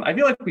on this one? I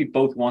feel like we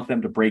both want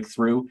them to break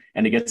through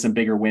and to get some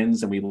bigger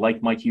wins, and we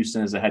like Mike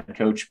Houston as a head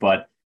coach,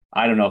 but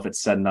I don't know if it's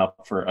setting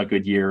up for a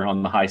good year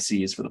on the high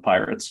seas for the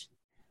Pirates.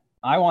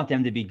 I want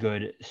them to be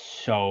good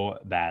so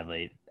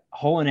badly.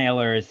 Holden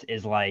Ahlers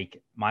is like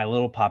my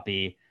little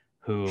puppy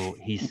who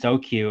he's so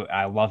cute.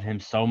 I love him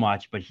so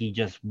much, but he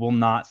just will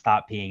not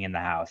stop peeing in the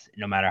house.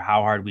 No matter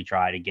how hard we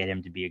try to get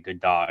him to be a good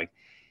dog,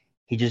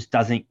 he just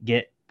doesn't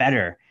get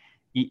better.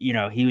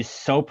 He was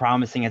so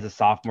promising as a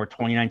sophomore,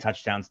 29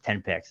 touchdowns,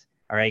 10 picks.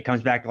 All right. He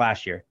comes back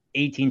last year,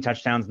 18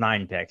 touchdowns,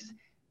 9 picks,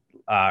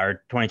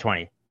 or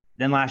 2020.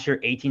 Then last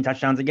year, 18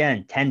 touchdowns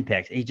again, 10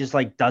 picks. He just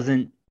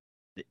doesn't,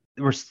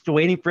 we're still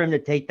waiting for him to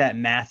take that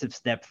massive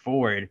step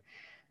forward,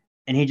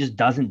 and he just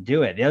doesn't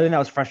do it. The other thing that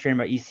was frustrating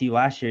about ECU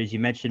last year is you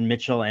mentioned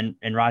Mitchell and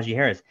Rajee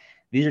Harris.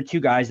 These are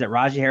two guys that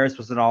Rajee Harris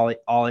was an all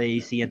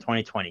AAC in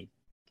 2020.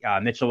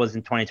 Mitchell was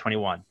in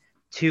 2021.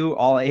 2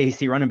 all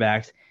AAC running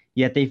backs,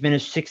 yet they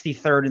finished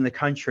 63rd in the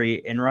country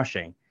in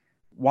rushing.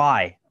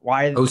 Why?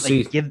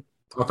 OC,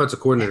 offensive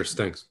coordinator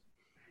stinks.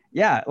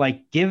 Yeah,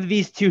 give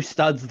these two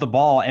studs the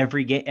ball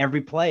every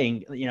play,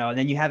 and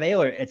then you have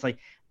Ahlers. It's like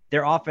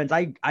their offense.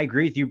 I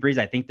agree with you, Breeze.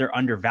 I think they're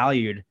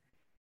undervalued,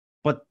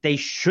 but they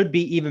should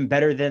be even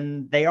better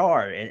than they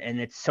are. And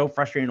it's so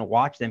frustrating to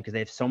watch them because they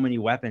have so many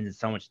weapons and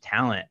so much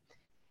talent,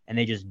 and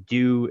they just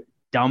do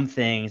dumb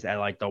things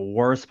at the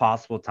worst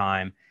possible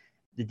time.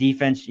 The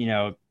defense,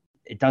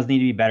 it does need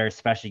to be better,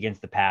 especially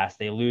against the pass.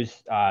 They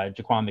lose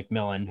Jaquan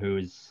McMillan,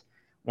 who's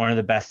one of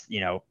the best,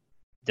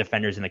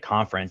 defenders in the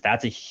conference.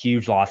 That's a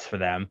huge loss for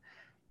them.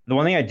 The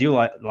one thing I do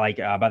like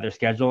about their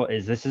schedule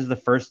is this is the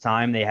first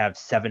time they have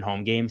 7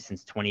 home games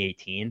since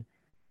 2018.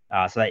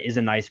 So that is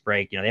a nice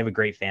break. They have a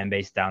great fan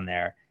base down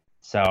there.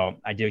 So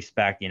I do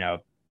expect,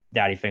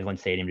 Daddy Finkel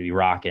Stadium to be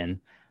rocking.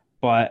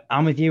 But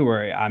I'm with you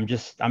where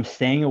I'm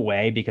staying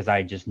away because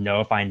I just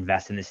know if I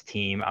invest in this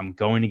team, I'm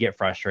going to get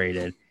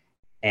frustrated.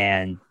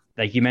 And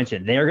like you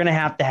mentioned, they're going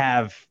to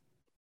have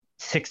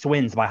 6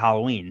 wins by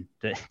Halloween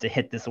to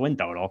hit this win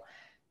total.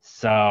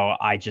 So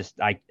I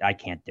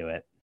can't do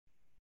it.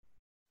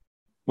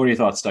 What are your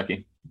thoughts,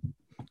 Stuckey?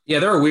 Yeah,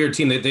 they're a weird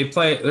team. They're going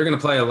to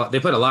play a lot. They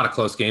played a lot of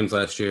close games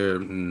last year,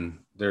 and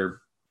over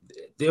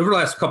the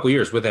last couple of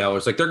years with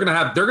Ahlers, they're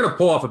going to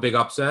pull off a big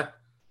upset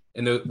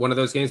in one of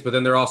those games, but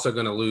then they're also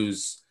going to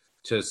lose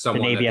to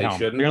someone Navy that at they home.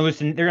 shouldn't. They're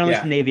going to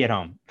lose to Navy at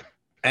home.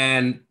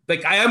 And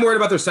I am worried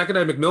about their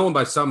secondary.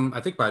 McMillan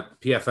I think by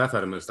PFF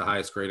had him as the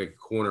highest graded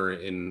corner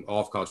in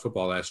all of college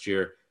football last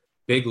year.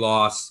 Big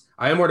loss.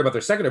 I am worried about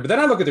their secondary, but then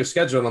I look at their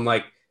schedule and I'm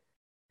like,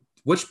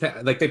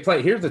 they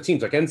play, here's the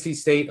teams like NC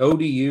State,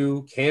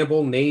 ODU,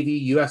 Campbell,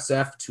 Navy,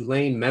 USF,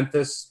 Tulane,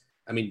 Memphis.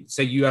 I mean,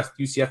 say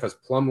UCF has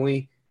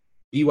Plumlee,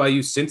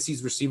 BYU, since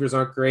these receivers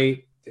aren't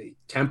great,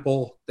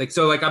 Temple.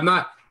 I'm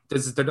not,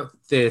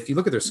 if you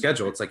look at their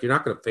schedule, it's like you're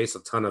not going to face a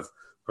ton of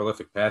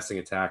prolific passing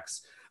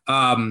attacks.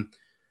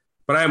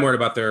 But I am worried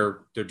about their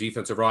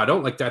defense overall. I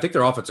don't like that. I think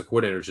their offensive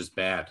coordinator is just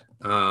bad,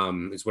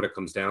 is what it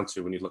comes down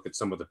to when you look at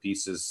some of the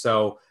pieces.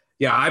 So,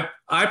 yeah,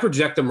 I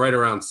project them right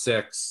around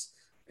 6,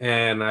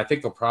 and I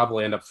think they'll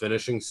probably end up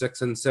finishing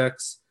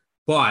 6-6.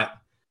 But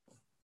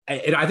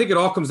I think it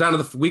all comes down to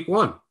the week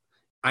 1.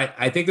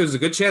 I think there's a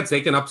good chance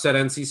they can upset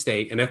NC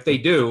State, and if they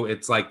do,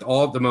 it's like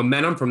all the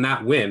momentum from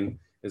that win,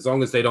 as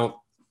long as they don't,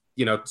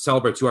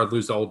 celebrate too hard,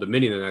 lose to Old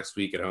Dominion the next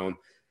week at home,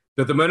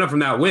 but the momentum from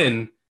that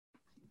win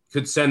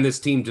could send this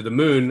team to the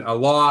moon. A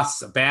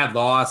bad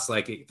loss,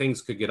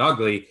 things could get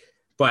ugly.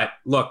 But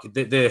look,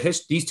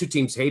 these two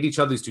teams hate each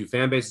other. These two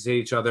fan bases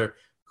hate each other.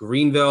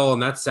 Greenville,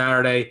 and that's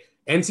Saturday.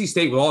 NC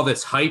State, with all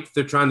this hype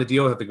they're trying to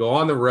deal with, have to go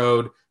on the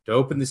road to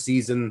open the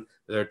season.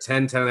 They're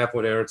 10.5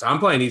 point favorites. I'm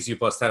playing ECU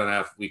plus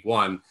 10.5 week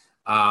 1.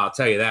 I'll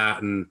tell you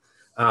that. And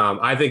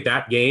I think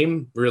that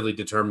game really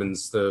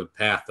determines the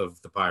path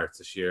of the Pirates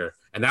this year.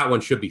 And that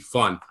one should be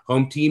fun.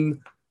 Home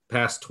team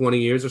past 20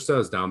 years or so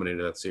has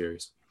dominated that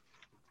series.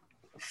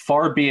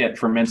 Far be it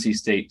from NC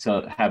State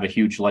to have a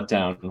huge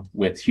letdown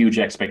with huge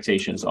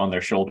expectations on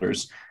their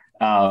shoulders.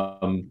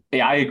 I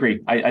agree.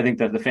 I think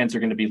that the fans are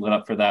going to be lit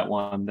up for that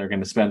one. They're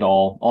going to spend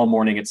all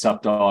morning at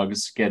Sup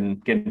Dogs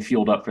getting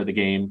fueled up for the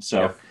game.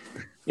 So,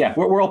 yeah,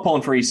 we're all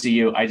pulling for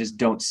ECU. I just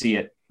don't see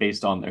it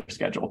based on their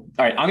schedule.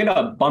 All right, I'm going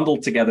to bundle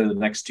together the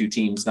next two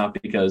teams,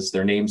 not because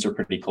their names are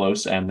pretty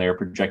close and their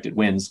projected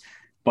wins,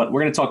 but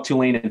we're going to talk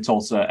Tulane and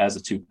Tulsa as a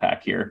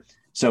 2-pack here.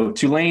 So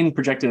Tulane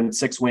projected at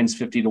 6 wins,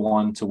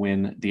 50-1 to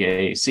win the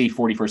AAC,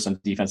 41st on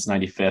defense,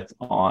 95th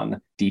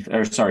on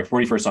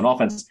 41st on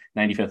offense,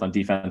 95th on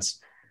defense.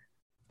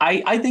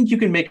 I think you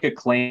can make a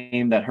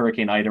claim that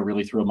Hurricane Ida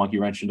really threw a monkey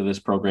wrench into this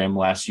program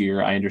last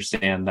year. I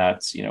understand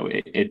that,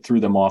 it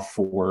threw them off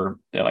for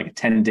like a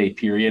 10-day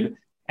period,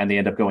 and they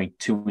end up going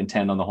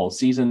 2-10 on the whole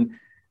season.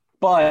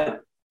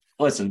 But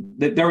listen,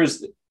 there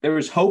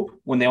was hope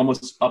when they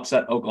almost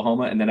upset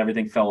Oklahoma and then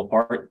everything fell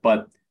apart.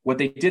 But what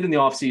they did in the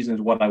offseason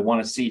is what I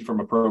want to see from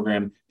a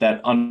program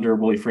that under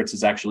Willie Fritz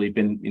has actually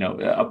been,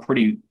 a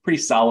pretty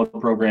solid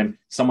program,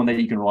 someone that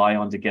you can rely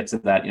on to get to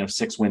that,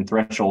 6-win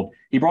threshold.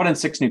 He brought in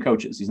 6 new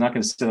coaches. He's not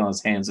going to sit on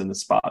his hands in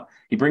this spot.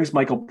 He brings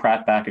Michael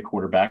Pratt back at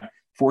quarterback,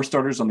 4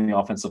 starters on the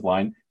offensive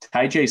line.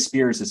 Tyjae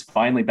Spears is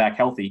finally back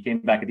healthy. He came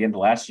back at the end of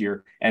last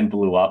year and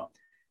blew up.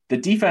 The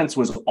defense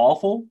was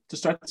awful to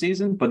start the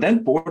season, but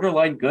then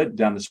borderline good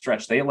down the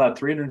stretch. They allowed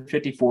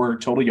 354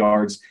 total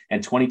yards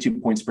and 22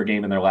 points per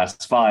game in their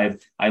last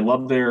 5. I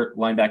love their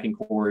linebacking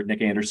core,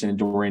 Nick Anderson and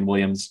Dorian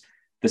Williams.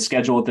 The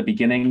schedule at the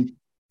beginning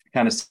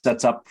kind of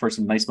sets up for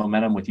some nice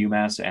momentum with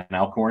UMass and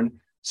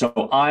Alcorn.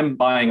 So I'm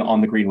buying on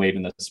the green wave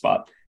in this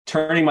spot.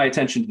 Turning my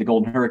attention to the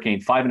Golden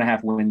Hurricane,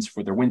 5.5 wins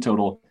for their win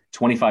total,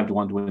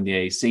 25-1 to win the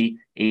AAC,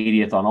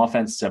 80th on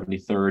offense,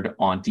 73rd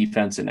on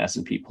defense, and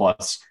S&P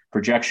plus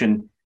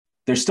projection.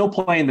 They're still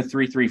playing the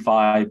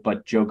 3-3-5,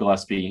 but Joe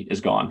Gillespie is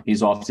gone.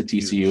 He's off to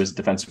TCU as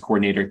defensive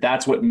coordinator.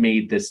 That's what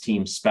made this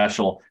team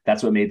special.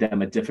 That's what made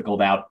them a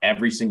difficult out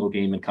every single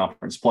game in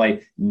conference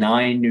play.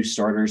 9 new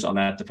starters on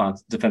that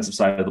defensive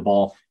side of the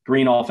ball.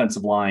 Green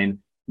offensive line.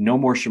 No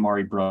more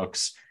Shamari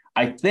Brooks.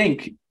 I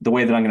think the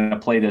way that I'm going to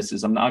play this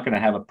is I'm not going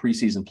to have a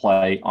preseason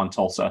play on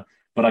Tulsa,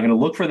 but I'm going to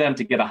look for them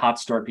to get a hot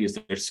start because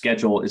their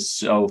schedule is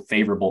so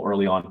favorable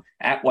early on.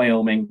 At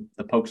Wyoming,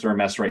 the Pokes are a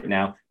mess right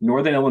now.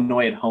 Northern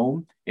Illinois at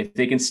home, if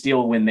they can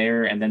steal a win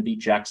there and then beat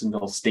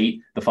Jacksonville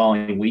State the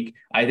following week,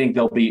 I think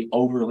they'll be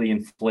overly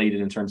inflated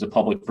in terms of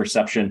public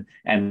perception.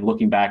 And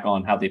looking back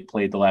on how they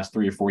played the last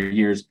 3 or 4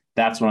 years,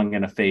 that's when I'm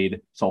going to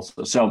fade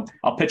Tulsa. So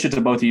I'll pitch it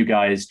to both of you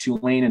guys,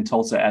 Tulane and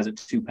Tulsa as a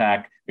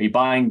 2-pack. Are you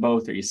buying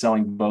both? Are you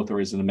selling both? Or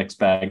is it a mixed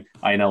bag?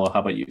 Ianello, how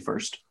about you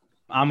first?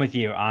 I'm with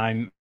you.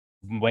 I'm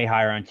way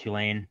higher on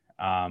Tulane.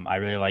 I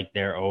really like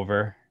their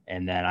over,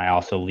 and then I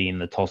also lean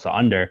the Tulsa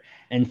under.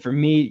 And for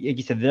me, like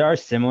you said, they are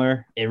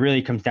similar. It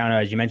really comes down to,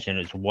 as you mentioned,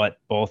 is what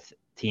both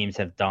teams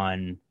have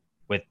done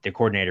with the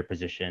coordinator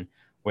position.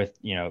 With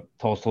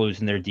Tulsa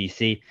losing their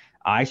DC,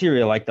 I actually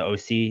really like the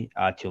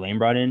OC Tulane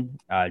brought in,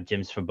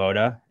 Jim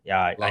Svoboda.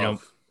 I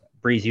know,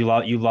 Breeze, you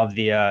love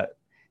the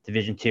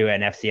Division II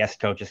and FCS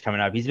coaches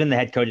coming up. He's been the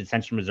head coach at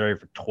Central Missouri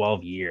for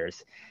 12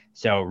 years.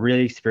 So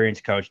really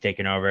experienced coach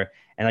taking over.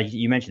 And like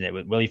you mentioned it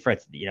with Willie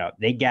Fritz,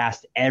 they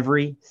gassed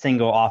every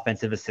single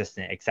offensive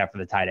assistant except for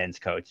the tight ends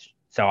coach.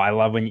 So I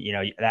love when,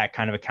 that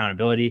kind of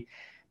accountability.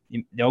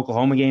 The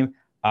Oklahoma game,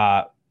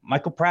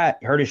 Michael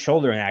Pratt hurt his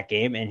shoulder in that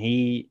game, and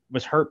he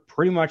was hurt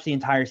pretty much the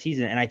entire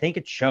season. And I think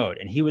it showed.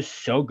 And he was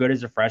so good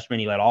as a freshman.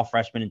 He led all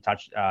freshmen in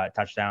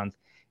touchdowns,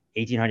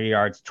 1,800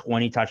 yards,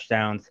 20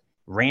 touchdowns,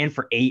 ran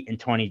for 8 in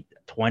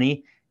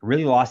 2020.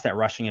 Really lost that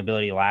rushing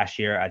ability last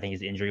year. I think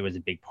his injury was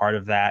a big part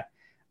of that.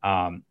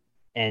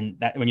 And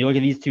that when you look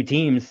at these two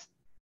teams,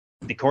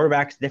 the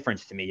quarterback's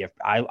difference to me.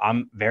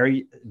 I'm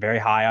very, very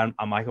high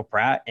on Michael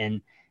Pratt, and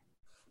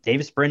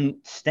Davis Brin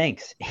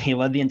stinks. He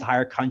led the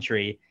entire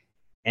country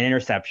in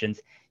interceptions.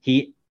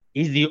 He's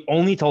the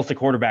only Tulsa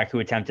quarterback who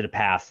attempted a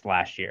pass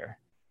last year.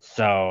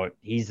 So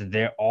he's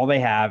there. All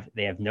they have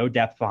no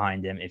depth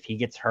behind him. If he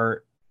gets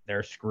hurt,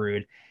 they're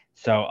screwed.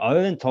 So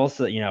other than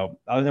Tulsa,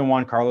 other than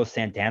Juan Carlos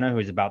Santana,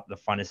 who's about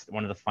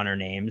one of the funner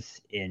names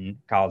in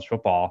college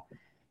football,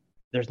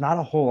 there's not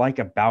a whole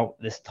about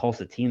this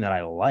Tulsa team that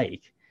I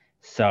like.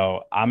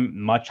 So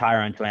I'm much higher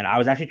on Tulane. I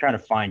was actually trying to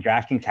find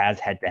DraftKings has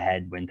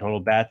head-to-head win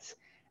total bets.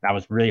 And I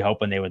was really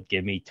hoping they would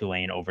give me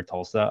Tulane over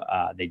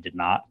Tulsa. They did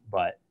not,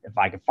 but if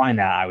I could find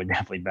that, I would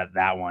definitely bet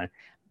that one.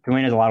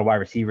 Tulane has a lot of wide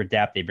receiver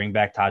depth. They bring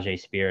back Tyjae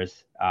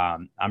Spears.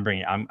 I'm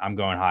going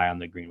high on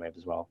the green wave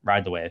as well.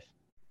 Ride the wave.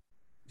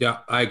 Yeah,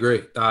 I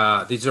agree.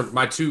 These are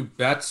my 2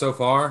 bets so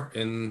far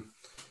in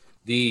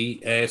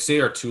the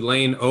AAC are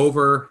Tulane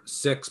over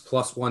 6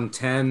 plus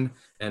 110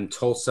 and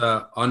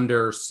Tulsa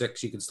under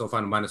 6. You can still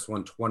find a minus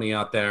 120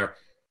 out there.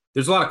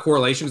 There's a lot of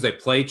correlations. They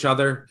play each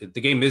other.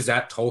 The game is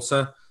at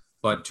Tulsa,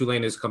 but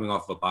Tulane is coming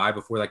off of a bye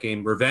before that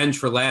game. Revenge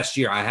for last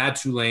year. I had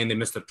Tulane. They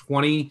missed a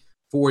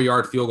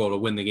 24-yard field goal to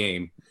win the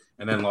game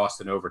and then lost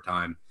in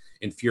overtime.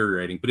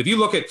 Infuriating. But if you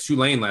look at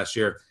Tulane last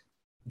year,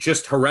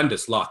 just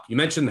horrendous luck. You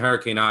mentioned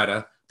Hurricane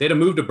Ida. They had to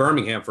move to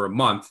Birmingham for a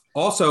month.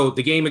 Also,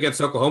 the game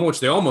against Oklahoma, which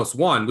they almost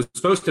won, was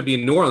supposed to be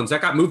in New Orleans.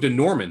 That got moved to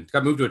Norman. It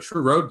got moved to a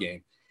true road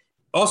game.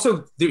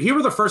 Also, here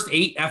were the first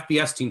 8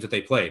 FBS teams that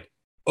they played.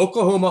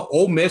 Oklahoma,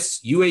 Ole Miss,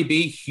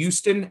 UAB,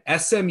 Houston,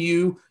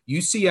 SMU,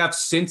 UCF,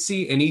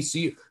 Cincy, and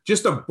ECU.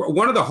 Just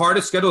one of the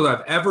hardest schedules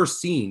I've ever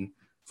seen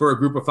for a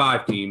group of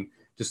 5 team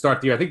to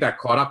start the year. I think that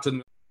caught up to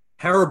them.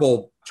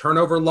 Terrible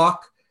turnover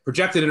luck,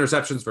 projected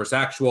interceptions versus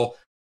actual,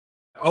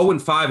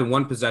 0-5 in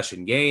one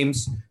possession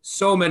games.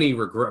 So many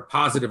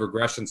positive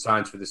regression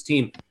signs for this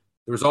team.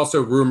 There was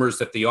also rumors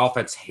that the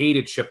offense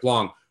hated Chip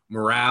Long,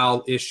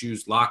 morale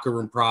issues, locker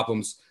room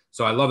problems.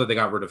 So I love that they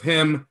got rid of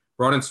him,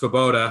 brought in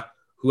Svoboda,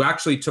 who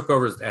actually took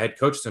over as the head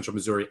coach of Central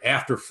Missouri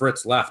after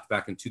Fritz left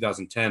back in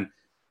 2010.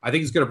 I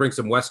think he's going to bring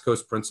some West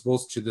Coast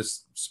principles to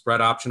this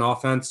spread option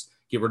offense,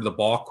 get rid of the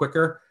ball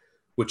quicker,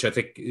 which I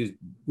think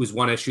was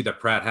one issue that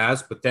Pratt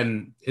has. But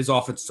then his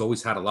offense has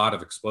always had a lot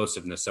of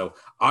explosiveness. So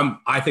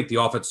I think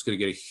the offense is going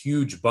to get a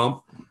huge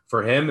bump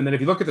for him. And then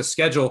if you look at the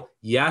schedule,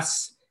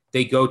 yes,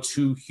 they go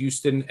to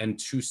Houston and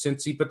to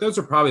Cincy, but those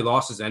are probably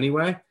losses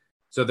anyway.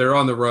 So they're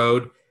on the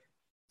road.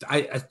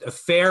 A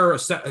fair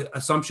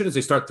assumption is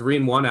they start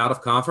 3-1 out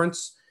of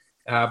conference.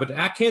 But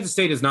at Kansas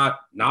State is not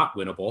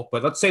winnable.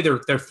 But let's say they're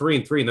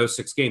 3-3 in those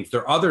 6 games.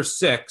 Their other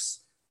 6,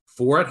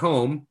 4 at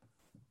home,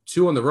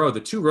 2 on the road.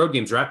 The 2 road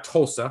games are at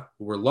Tulsa,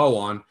 who we're low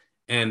on,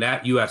 and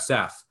at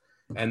USF.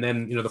 And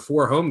then, the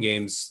 4 home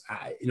games,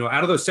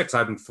 out of those 6,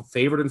 I've been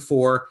favored in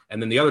 4,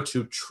 and then the other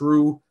 2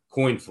 true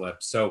coin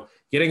flips. So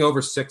getting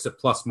over 6 at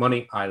plus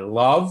money, I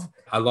love.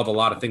 I love a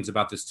lot of things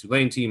about this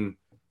Tulane team.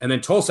 And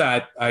then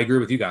Tulsa, I agree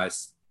with you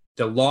guys.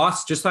 The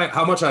loss, just like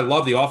how much I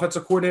love the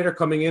offensive coordinator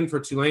coming in for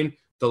Tulane,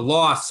 the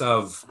loss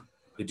of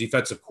the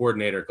defensive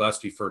coordinator,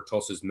 Gillespie, for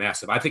Tulsa is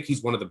massive. I think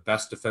he's one of the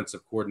best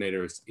defensive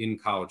coordinators in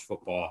college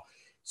football.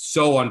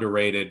 So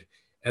underrated.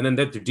 And then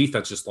their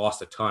defense just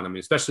lost a ton. I mean,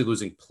 especially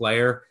losing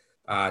Player.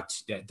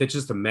 That's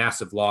just a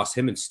massive loss.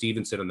 Him and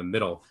Stevenson in the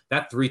middle.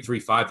 That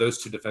 3-3-5,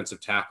 those 2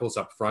 defensive tackles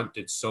up front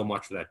did so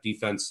much for that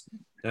defense.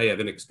 Now you have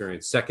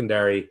inexperienced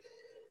secondary.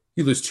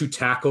 You lose 2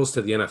 tackles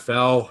to the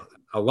NFL.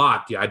 A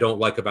lot I don't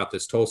like about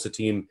this Tulsa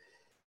team.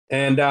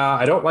 And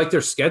I don't like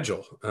their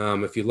schedule.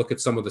 If you look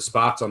at some of the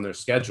spots on their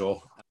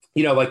schedule,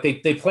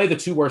 they play the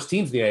 2 worst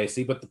teams in the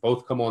AAC, but they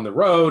both come on the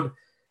road.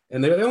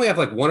 And they only have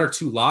like 1 or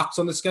 2 locks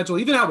on the schedule.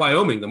 Even at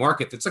Wyoming, the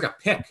market, it's like a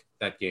pick,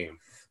 that game.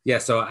 Yeah,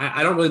 so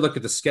I don't really look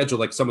at the schedule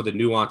like some of the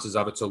nuances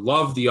of it. So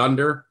love the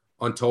under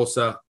on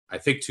Tulsa. I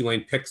think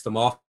Tulane picks them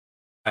off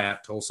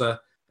at Tulsa,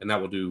 and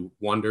that will do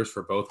wonders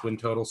for both win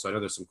totals. So I know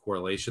there's some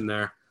correlation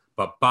there.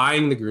 But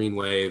buying the green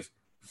wave,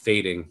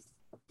 fading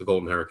the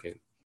Golden Hurricane.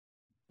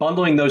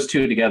 Bundling those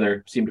 2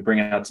 together seemed to bring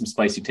out some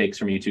spicy takes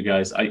from you 2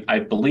 guys. I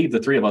believe the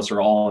 3 of us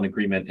are all in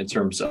agreement in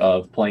terms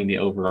of playing the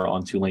over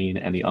on Tulane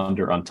and the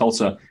under on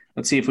Tulsa.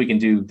 Let's see if we can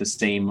do the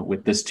same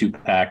with this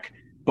 2-pack.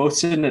 Both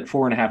sitting at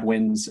 4.5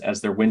 wins as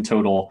their win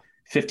total.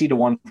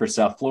 50-1 for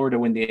South Florida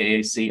win the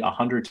AAC,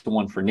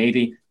 100-1 for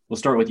Navy. We'll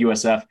start with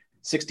USF,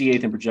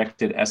 68th in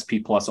projected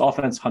SP plus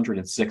offense,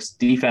 106th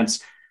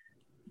defense.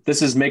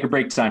 This is make or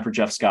break time for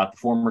Jeff Scott. The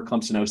former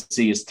Clemson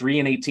OC is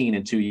 3-18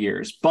 in 2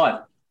 years,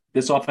 but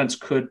this offense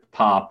could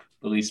pop,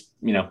 at least,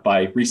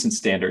 by recent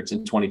standards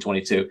in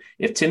 2022.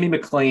 If Timmy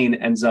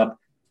McClain ends up,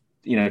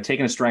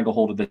 taking a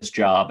stranglehold of this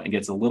job and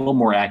gets a little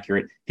more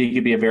accurate, he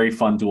could be a very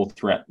fun dual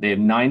threat. They have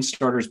 9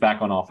 starters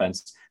back on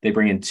offense. They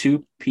bring in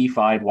 2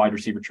 P5 wide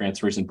receiver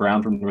transfers in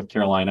Brown from North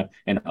Carolina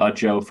and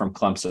Joe from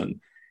Clemson.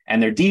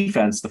 And their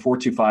defense, the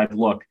 4-2-5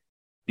 look,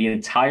 the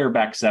entire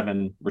back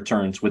 7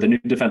 returns with a new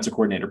defensive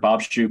coordinator,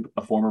 Bob Shoop,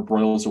 a former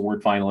Broyles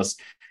Award finalist.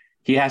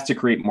 He has to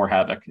create more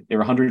havoc. They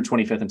were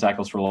 125th in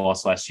tackles for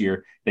loss last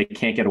year. They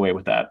can't get away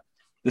with that.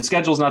 The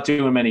schedule's not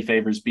doing many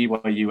favors.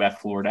 BYU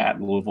at Florida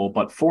at Louisville,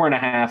 but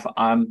 4.5.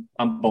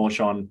 I'm bullish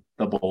on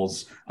the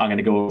Bulls. I'm going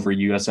to go over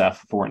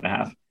USF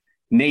 4.5.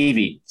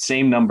 Navy,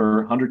 same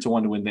number,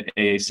 100-1 to win the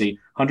AAC.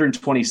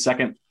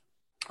 122nd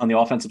on the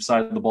offensive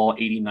side of the ball,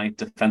 89th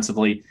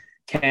defensively.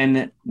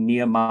 Ken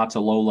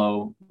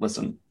Niumatalolo,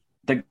 listen,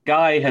 the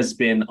guy has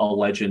been a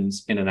legend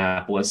in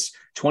Annapolis.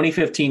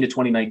 2015 to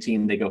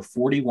 2019, they go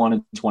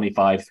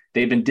 41-25.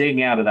 They've been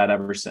digging out of that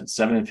ever since,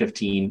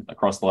 7-15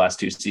 across the last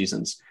 2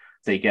 seasons.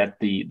 They get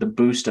the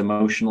boost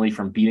emotionally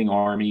from beating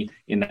Army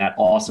in that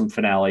awesome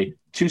finale.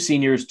 2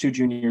 seniors, 2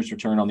 juniors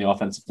return on the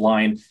offensive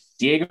line.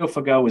 Diego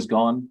Fago is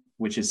gone,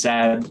 which is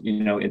sad,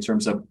 in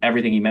terms of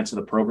everything he meant to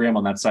the program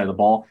on that side of the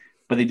ball.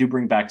 But they do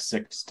bring back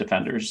 6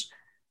 defenders.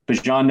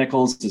 Bajan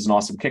Nichols is an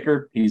awesome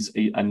kicker. He's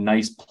a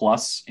nice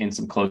plus in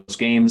some close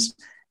games.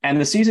 And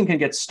the season can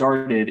get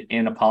started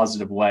in a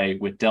positive way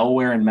with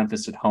Delaware and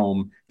Memphis at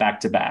home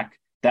back-to-back.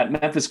 That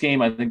Memphis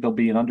game, I think they'll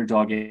be an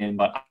underdog in,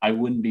 but I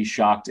wouldn't be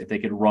shocked if they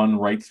could run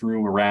right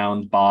through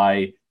around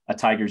by a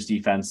Tigers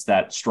defense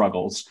that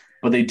struggles.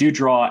 But they do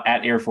draw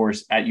at Air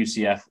Force, at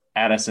UCF,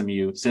 at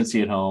SMU,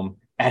 Cincy at home,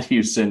 at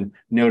Houston,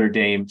 Notre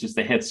Dame. Just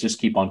the hits just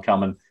keep on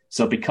coming.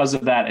 So because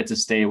of that, it's a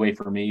stay away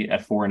for me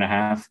at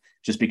 4.5,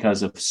 just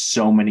because of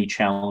so many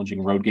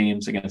challenging road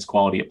games against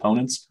quality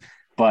opponents.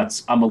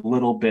 But I'm a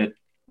little bit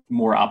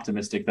more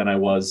optimistic than I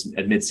was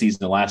at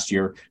midseason last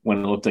year when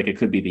it looked like it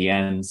could be the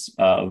ends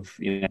of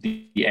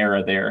the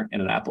era there in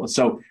Annapolis.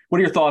 So what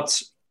are your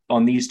thoughts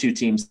on these 2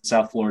 teams,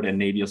 South Florida and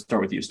Navy? I'll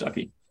start with you,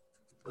 Stuckey.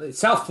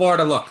 South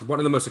Florida, look, one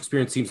of the most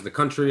experienced teams in the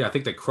country. I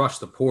think they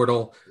crushed the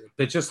portal.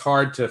 It's just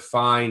hard to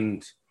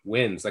find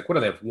wins. Like, what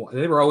do they have?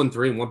 They were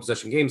 0-3 in one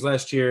possession games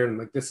last year. And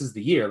like, this is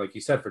the year, like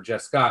you said, for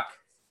Jeff Scott.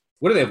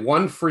 What do they have?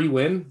 One free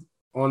win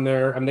on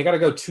their, I mean, they got to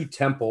go to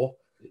Temple.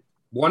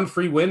 One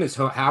free win is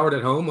Howard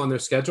at home on their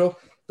schedule.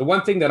 The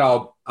one thing that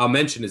I'll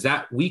mention is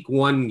that week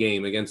 1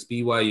 game against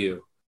BYU.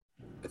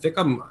 I think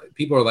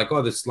people are like,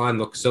 oh, this line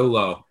looks so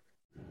low.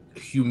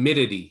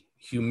 Humidity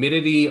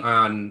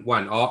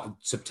on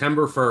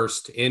September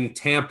 1st in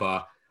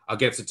Tampa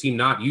against a team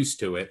not used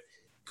to it.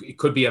 It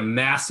could be a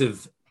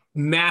massive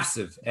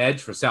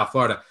edge for South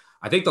Florida.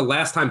 I think the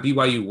last time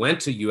BYU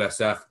went to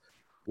USF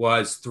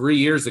was 3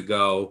 years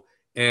ago,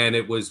 and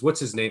it was, what's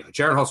his name?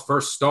 Jaron Hall's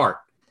first start,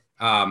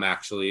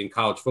 actually, in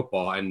college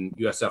football, and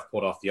USF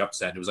pulled off the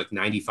upset. It was like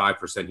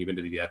 95%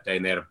 humidity that day,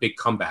 and they had a big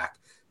comeback.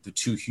 The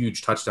 2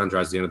 huge touchdown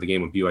drives at the end of the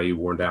game when BYU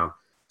worn down.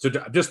 So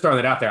just throwing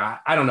it out there.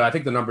 I don't know. I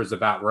think the number's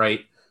about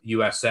right,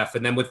 USF.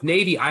 And then with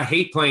Navy, I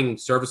hate playing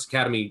Service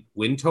Academy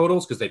win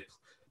totals because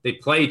they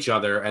play each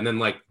other, and then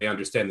like they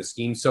understand the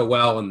scheme so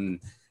well, and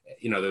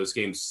those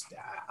games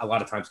a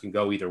lot of times can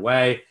go either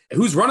way.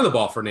 Who's running the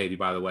ball for Navy,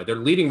 by the way? Their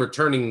leading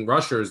returning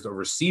rusher is the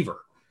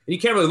receiver. And you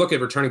can't really look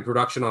at returning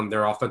production on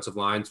their offensive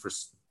lines for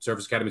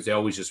Service Academies. They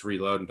always just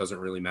reload and doesn't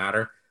really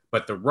matter.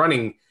 But the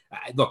running,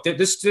 look,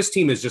 this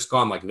team has just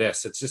gone like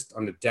this. It's just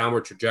on a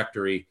downward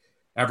trajectory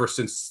ever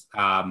since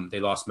they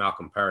lost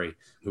Malcolm Perry,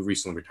 who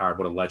recently retired.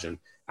 What a legend.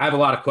 I have a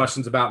lot of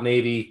questions about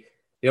Navy.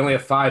 They only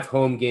have 5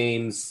 home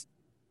games.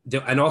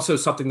 And also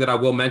something that I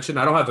will mention,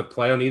 I don't have a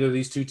play on either of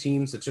these two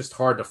teams. It's just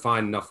hard to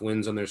find enough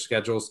wins on their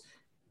schedules.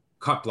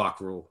 Cut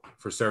block rule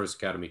for Service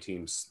Academy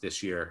teams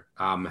this year.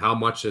 How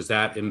much does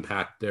that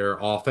impact their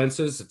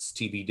offenses? It's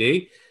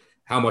TBD.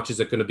 How much is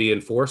it going to be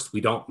enforced?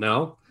 We don't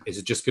know. Is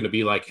it just going to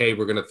be like, hey,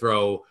 we're going to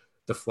throw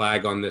the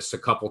flag on this a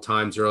couple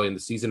times early in the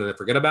season and then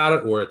forget about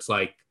it? Or it's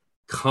like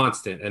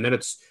constant. And then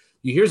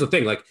here's the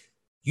thing, like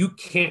you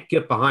can't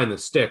get behind the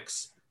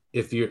sticks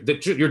if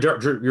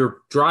your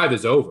drive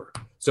is over.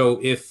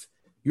 So if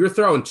you're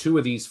throwing 2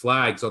 of these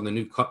flags on the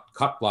new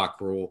cut block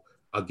rule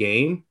a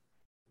game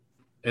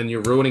and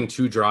you're ruining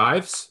 2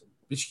 drives,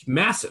 it's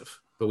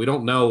massive. But we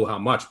don't know how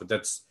much. But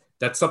that's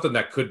something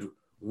that could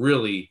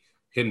really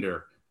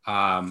hinder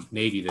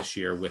Navy this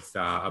year with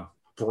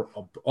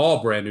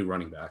all brand new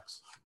running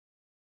backs.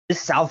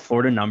 This South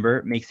Florida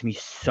number makes me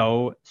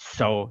so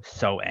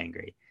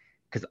angry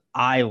because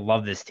I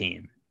love this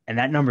team. And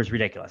that number is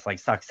ridiculous. Like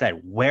Stuck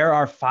said, where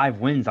are 5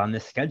 wins on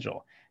this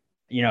schedule?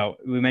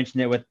 We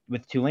mentioned it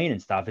with Tulane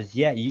and stuff is,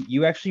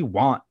 you actually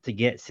want to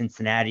get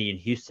Cincinnati and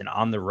Houston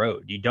on the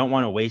road. You don't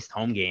want to waste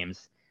home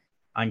games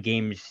on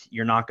games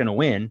you're not going to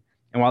win.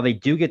 And while they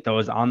do get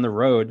those on the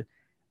road,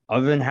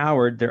 other than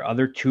Howard, their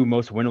other 2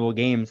 most winnable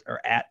games are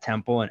at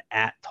Temple and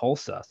at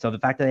Tulsa. So the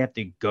fact that they have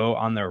to go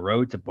on their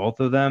road to both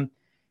of them,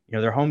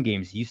 their home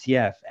games,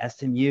 UCF,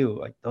 SMU,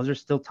 like those are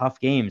still tough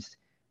games.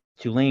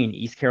 Tulane,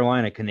 East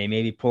Carolina, can they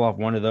maybe pull off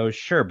one of those?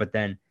 Sure. But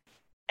then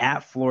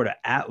at Florida,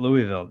 at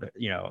Louisville,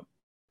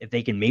 if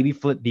they can maybe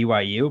flip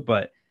BYU,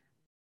 but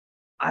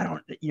I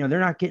don't, they're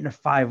not getting a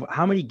 5.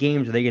 How many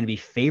games are they going to be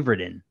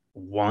favored in?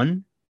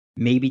 1,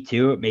 maybe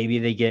 2. Maybe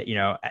they get,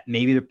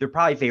 maybe they're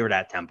probably favored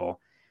at Temple.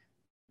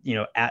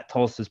 At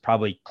Tulsa is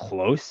probably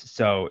close.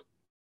 So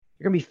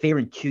you're going to be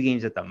favored in 2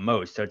 games at the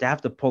most. So to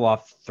have to pull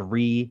off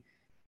 3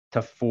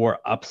 to 4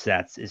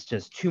 upsets is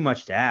just too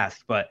much to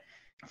ask. But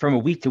from a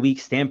week-to-week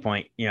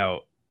standpoint,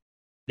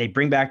 they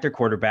bring back their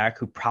quarterback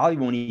who probably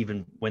won't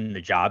even win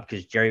the job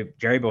because Jerry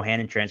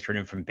Bohannon transferred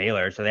him from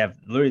Baylor. So they have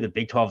literally the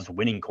Big 12's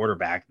winning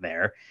quarterback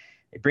there.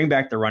 They bring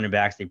back the running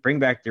backs. They bring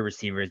back their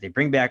receivers. They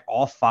bring back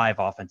all 5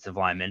 offensive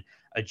linemen.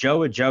 A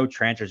Joe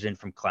transfers in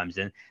from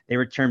Clemson. They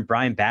return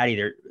Brian Batty,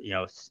 their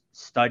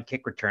stud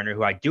kick returner,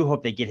 who I do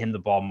hope they get him the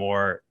ball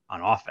more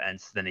on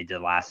offense than they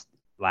did last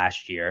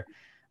year.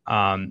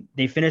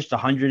 They finished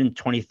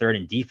 123rd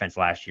in defense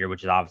last year,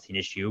 which is obviously an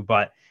issue,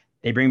 but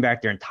they bring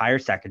back their entire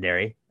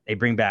secondary. They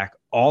bring back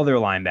all their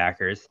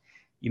linebackers.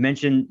 You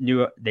mentioned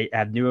they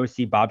have new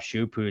OC Bob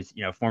Shoop, who's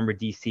former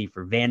DC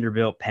for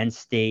Vanderbilt, Penn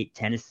State,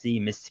 Tennessee,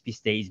 Mississippi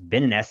State. He's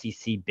been an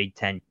SEC Big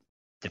Ten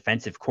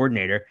defensive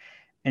coordinator.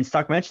 And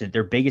Stuck mentioned it,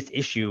 their biggest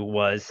issue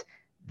was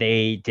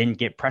they didn't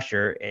get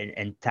pressure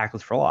and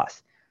tackles for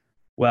loss.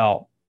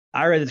 Well,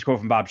 I read this quote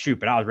from Bob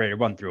Shoop, and I was ready to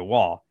run through a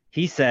wall.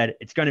 He said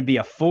it's going to be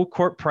a full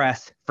court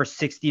press for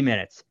 60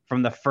 minutes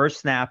from the first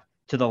snap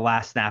to the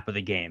last snap of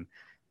the game.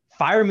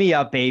 Fire me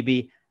up,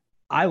 baby.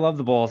 I love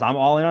the Bulls. I'm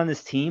all in on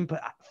this team,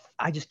 but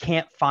I just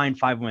can't find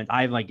 5 wins.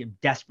 I'm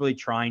desperately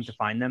trying to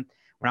find them.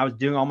 When I was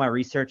doing all my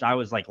research, I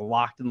was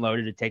locked and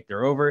loaded to take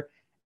their over.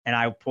 And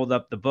I pulled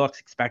up the books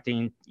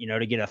expecting,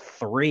 to get a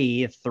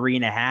 3,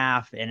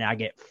 3.5, and I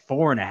get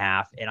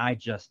 4.5. And I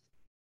just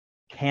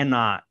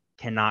cannot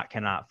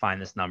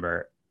find this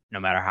number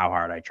no matter how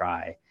hard I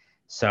try.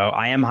 So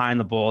I am high on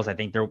the Bulls. I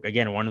think they're,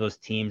 again, one of those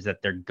teams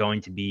that they're going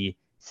to be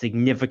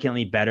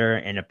significantly better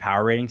in a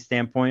power rating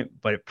standpoint,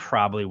 but it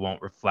probably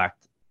won't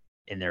reflect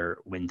in their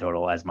win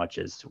total as much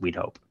as we'd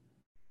hope.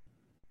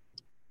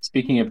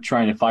 Speaking of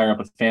trying to fire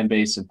up a fan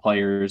base and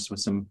players with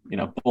some,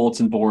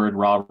 bulletin board,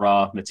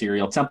 rah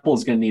material, Temple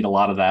is going to need a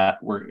lot of that.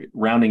 We're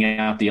rounding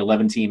out the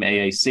 11-team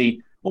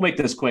AAC. We'll make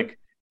this quick.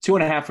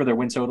 2.5 for their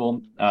win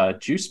total.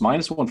 Juice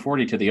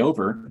 -140 to the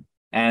over.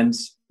 And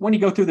when you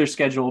go through their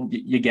schedule,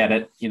 you get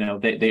it.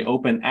 They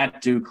open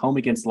at Duke, home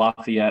against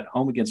Lafayette,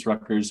 home against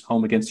Rutgers,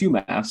 home against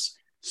UMass.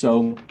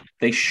 So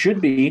they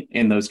should be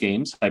in those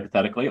games,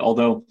 hypothetically,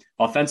 although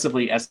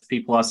offensively,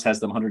 SP Plus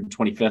has them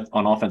 125th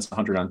on offense,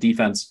 100 on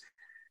defense.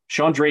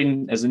 Sean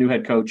Drayton, as a new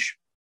head coach,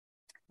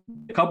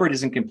 the cupboard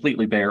isn't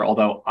completely bare,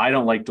 although I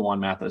don't like DeJuan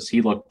Mathis.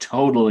 He looked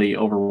totally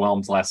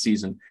overwhelmed last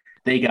season.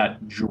 They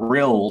got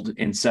drilled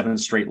in 7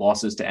 straight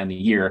losses to end the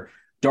year.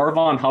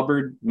 Darvon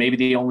Hubbard, maybe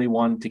the only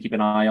one to keep an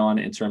eye on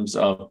in terms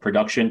of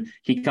production.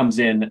 He comes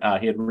in,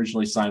 he had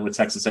originally signed with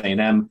Texas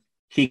A&M.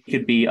 He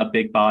could be a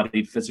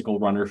big-bodied physical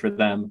runner for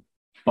them.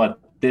 But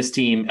this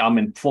team, I'm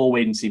in full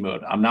wait-and-see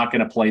mode. I'm not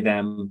going to play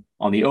them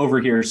on the over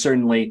here,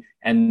 certainly.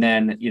 And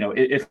then,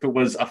 if it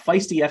was a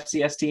feisty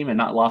FCS team and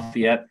not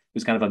Lafayette,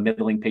 who's kind of a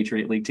middling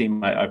Patriot League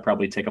team, I'd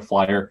probably take a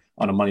flyer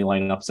on a money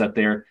line upset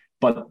there.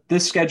 But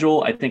this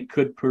schedule, I think,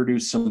 could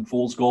produce some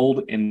fool's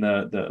gold in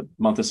the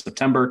month of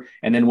September.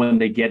 And then when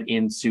they get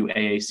into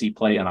AAC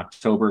play in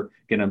October,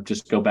 going to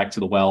just go back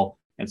to the well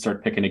and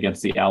start picking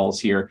against the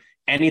Owls here.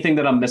 Anything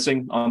that I'm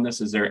missing on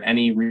this? Is there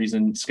any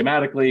reason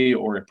schematically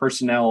or in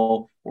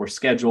personnel or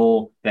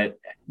schedule that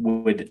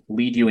would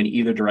lead you in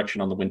either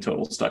direction on the win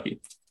total, Stuckey?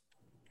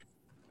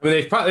 I mean,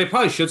 they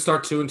probably should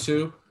start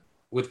 2-2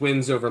 with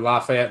wins over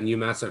Lafayette and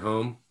UMass at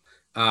home.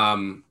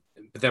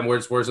 But then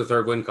where's the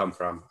third win come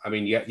from? I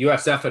mean, yeah,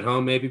 USF at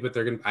home maybe, but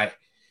they're going to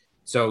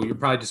so you're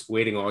probably just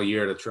waiting all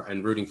year to try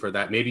and rooting for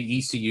that. Maybe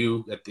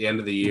ECU at the end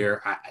of the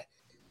year.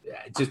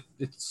 Just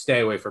stay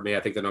away from me. I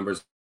think the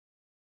numbers,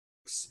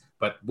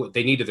 but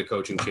they needed the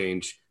coaching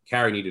change.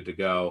 Carey needed to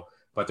go,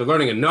 but they're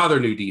learning another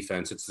new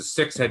defense. It's the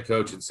 6th head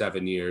coach in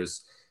 7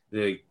 years.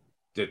 The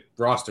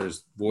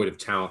roster's void of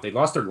talent. They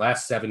lost their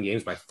last 7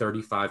 games by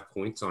 35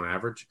 points on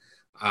average.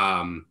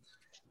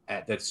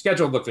 At the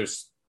schedule, look,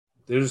 there's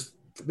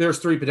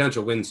 3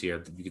 potential wins here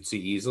that you could see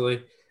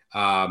easily,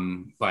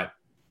 but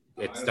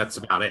that's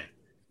about it.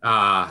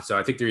 So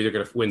I think they're either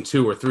going to win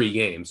 2 or 3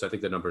 games. So I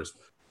think the number's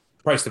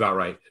priced about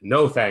right.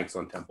 No thanks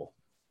on Temple.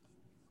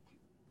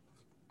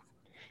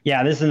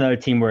 Yeah, this is another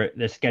team where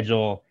the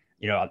schedule,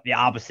 the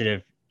opposite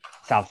of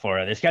South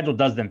Florida, their schedule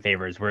does them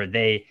favors where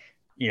they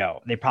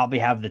probably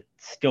have the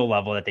skill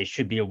level that they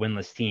should be a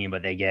winless team,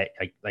 but they get,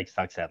 like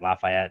Stuck said,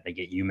 Lafayette, they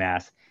get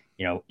UMass.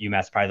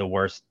 UMass probably the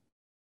worst,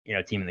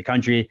 team in the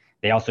country.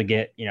 They also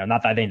get,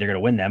 not that I think they're going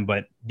to win them,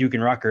 but Duke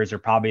and Rutgers are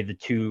probably the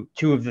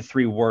two of the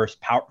 3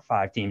 worst Power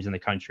 5 teams in the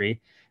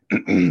country.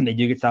 They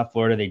do get South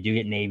Florida. They do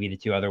get Navy, the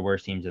 2 other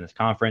worst teams in this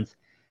conference.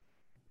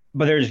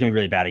 But they're just going to be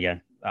really bad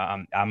again.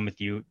 I'm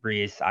with you,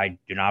 Breeze. I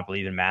do not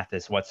believe in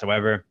Mathis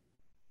whatsoever.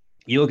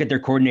 You look at their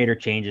coordinator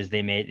changes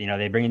they made.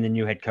 They bring in the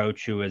new head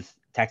coach who was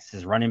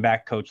Texas' running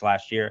back coach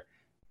last year.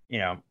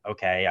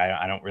 Okay,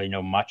 I don't really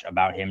know much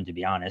about him, to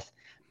be honest.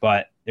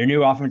 But their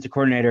new offensive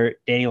coordinator,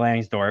 Danny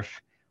Langsdorf,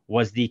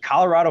 was the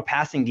Colorado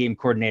passing game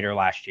coordinator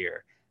last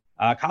year.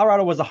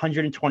 Colorado was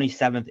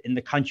 127th in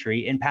the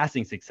country in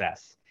passing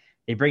success.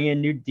 They bring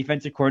in new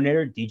defensive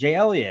coordinator, DJ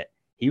Elliott.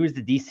 He was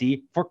the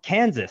DC for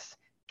Kansas.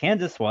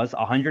 Kansas was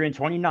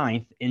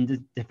 129th in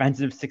the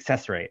defensive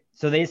success rate.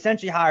 So they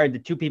essentially hired the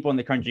 2 people in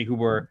the country who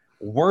were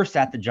worse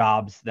at the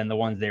jobs than the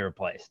ones they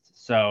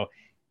replaced. So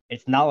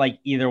it's not like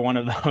either one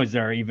of those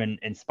are even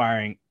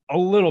inspiring a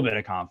little bit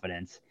of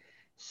confidence.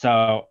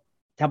 So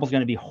Temple's going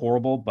to be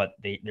horrible, but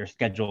their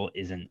schedule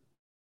isn't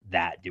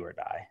that do or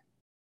die.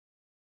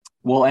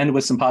 We'll end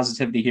with some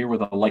positivity here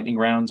with a lightning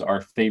round,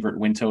 our favorite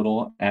win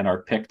total and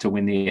our pick to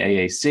win the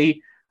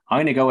AAC. I'm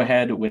going to go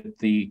ahead with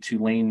the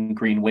Tulane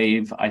Green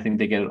Wave. I think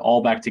they get it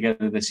all back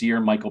together this year.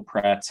 Michael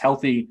Pratt's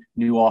healthy,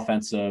 new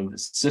offensive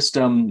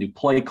system, new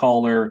play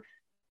caller.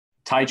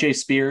 Ty J.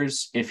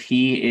 Spears, if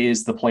he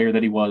is the player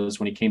that he was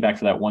when he came back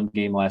for that one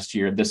game last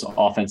year, this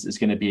offense is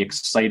going to be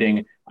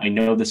exciting. I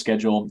know the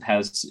schedule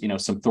has,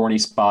 some thorny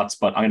spots,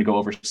 but I'm going to go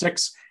over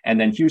 6. And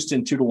then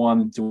Houston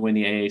 2-1 to win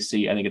the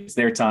AAC. I think it's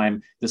their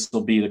time. This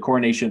will be the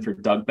coronation for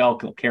Doug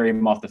Belk. He'll carry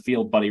him off the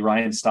field, Buddy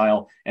Ryan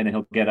style, and then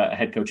he'll get a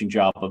head coaching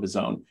job of his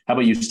own. How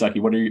about you,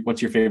 Stuckey?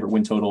 What's your favorite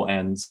win total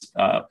and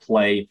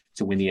play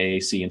to win the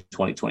AAC in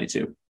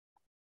 2022?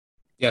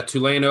 Yeah,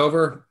 Tulane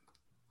over,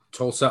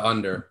 Tulsa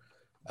under.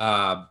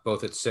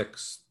 Both at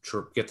 6.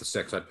 Get the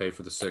 6. I'd pay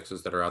for the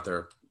 6s that are out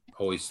there.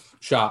 Always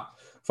shop,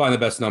 find the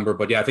best number.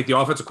 But yeah, I think the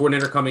offensive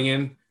coordinator coming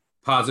in,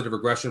 positive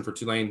regression for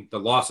Tulane. The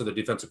loss of the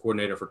defensive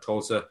coordinator for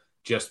Tulsa,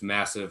 just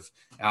massive.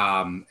 There's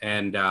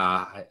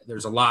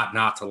a lot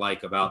not to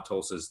like about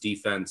Tulsa's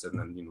defense, and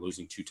then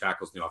losing 2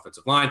 tackles in the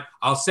offensive line.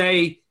 I'll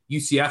say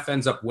UCF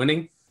ends up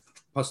winning,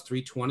 plus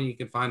 320. You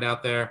can find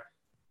out there.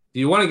 If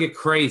you want to get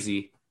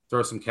crazy,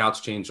 throw some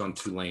couch change on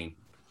Tulane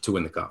to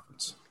win the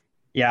conference.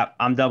 Yeah,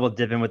 I'm double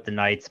dipping with the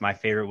Knights. My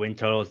favorite win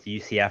total is the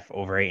UCF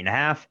over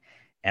 8.5,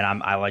 and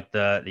I like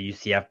the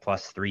UCF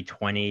plus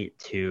 320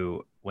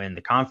 to win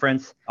the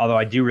conference. Although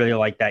I do really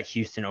like that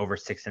Houston over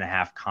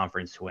 6.5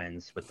 conference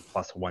wins with the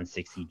plus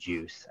 160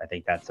 juice. I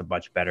think that's a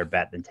much better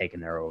bet than taking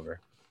their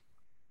over.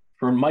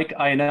 For Mike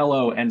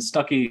Iannello and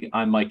Stuckey,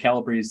 I'm Mike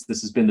Calabrese.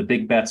 This has been the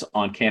Big Bets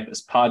on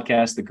Campus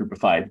podcast, the Group of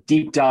Five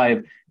Deep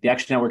Dive. The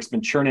Action Network's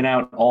been churning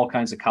out all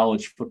kinds of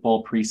college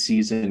football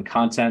preseason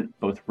content,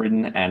 both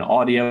written and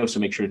audio, so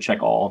make sure to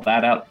check all of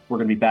that out. We're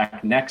going to be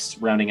back next,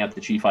 rounding out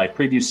the G5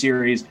 preview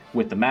series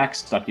with the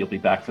Max. Stuckey will be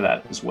back for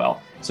that as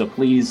well. So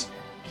please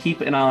keep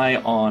an eye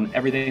on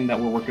everything that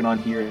we're working on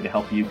here to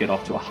help you get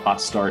off to a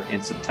hot start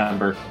in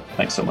September.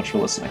 Thanks so much for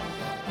listening.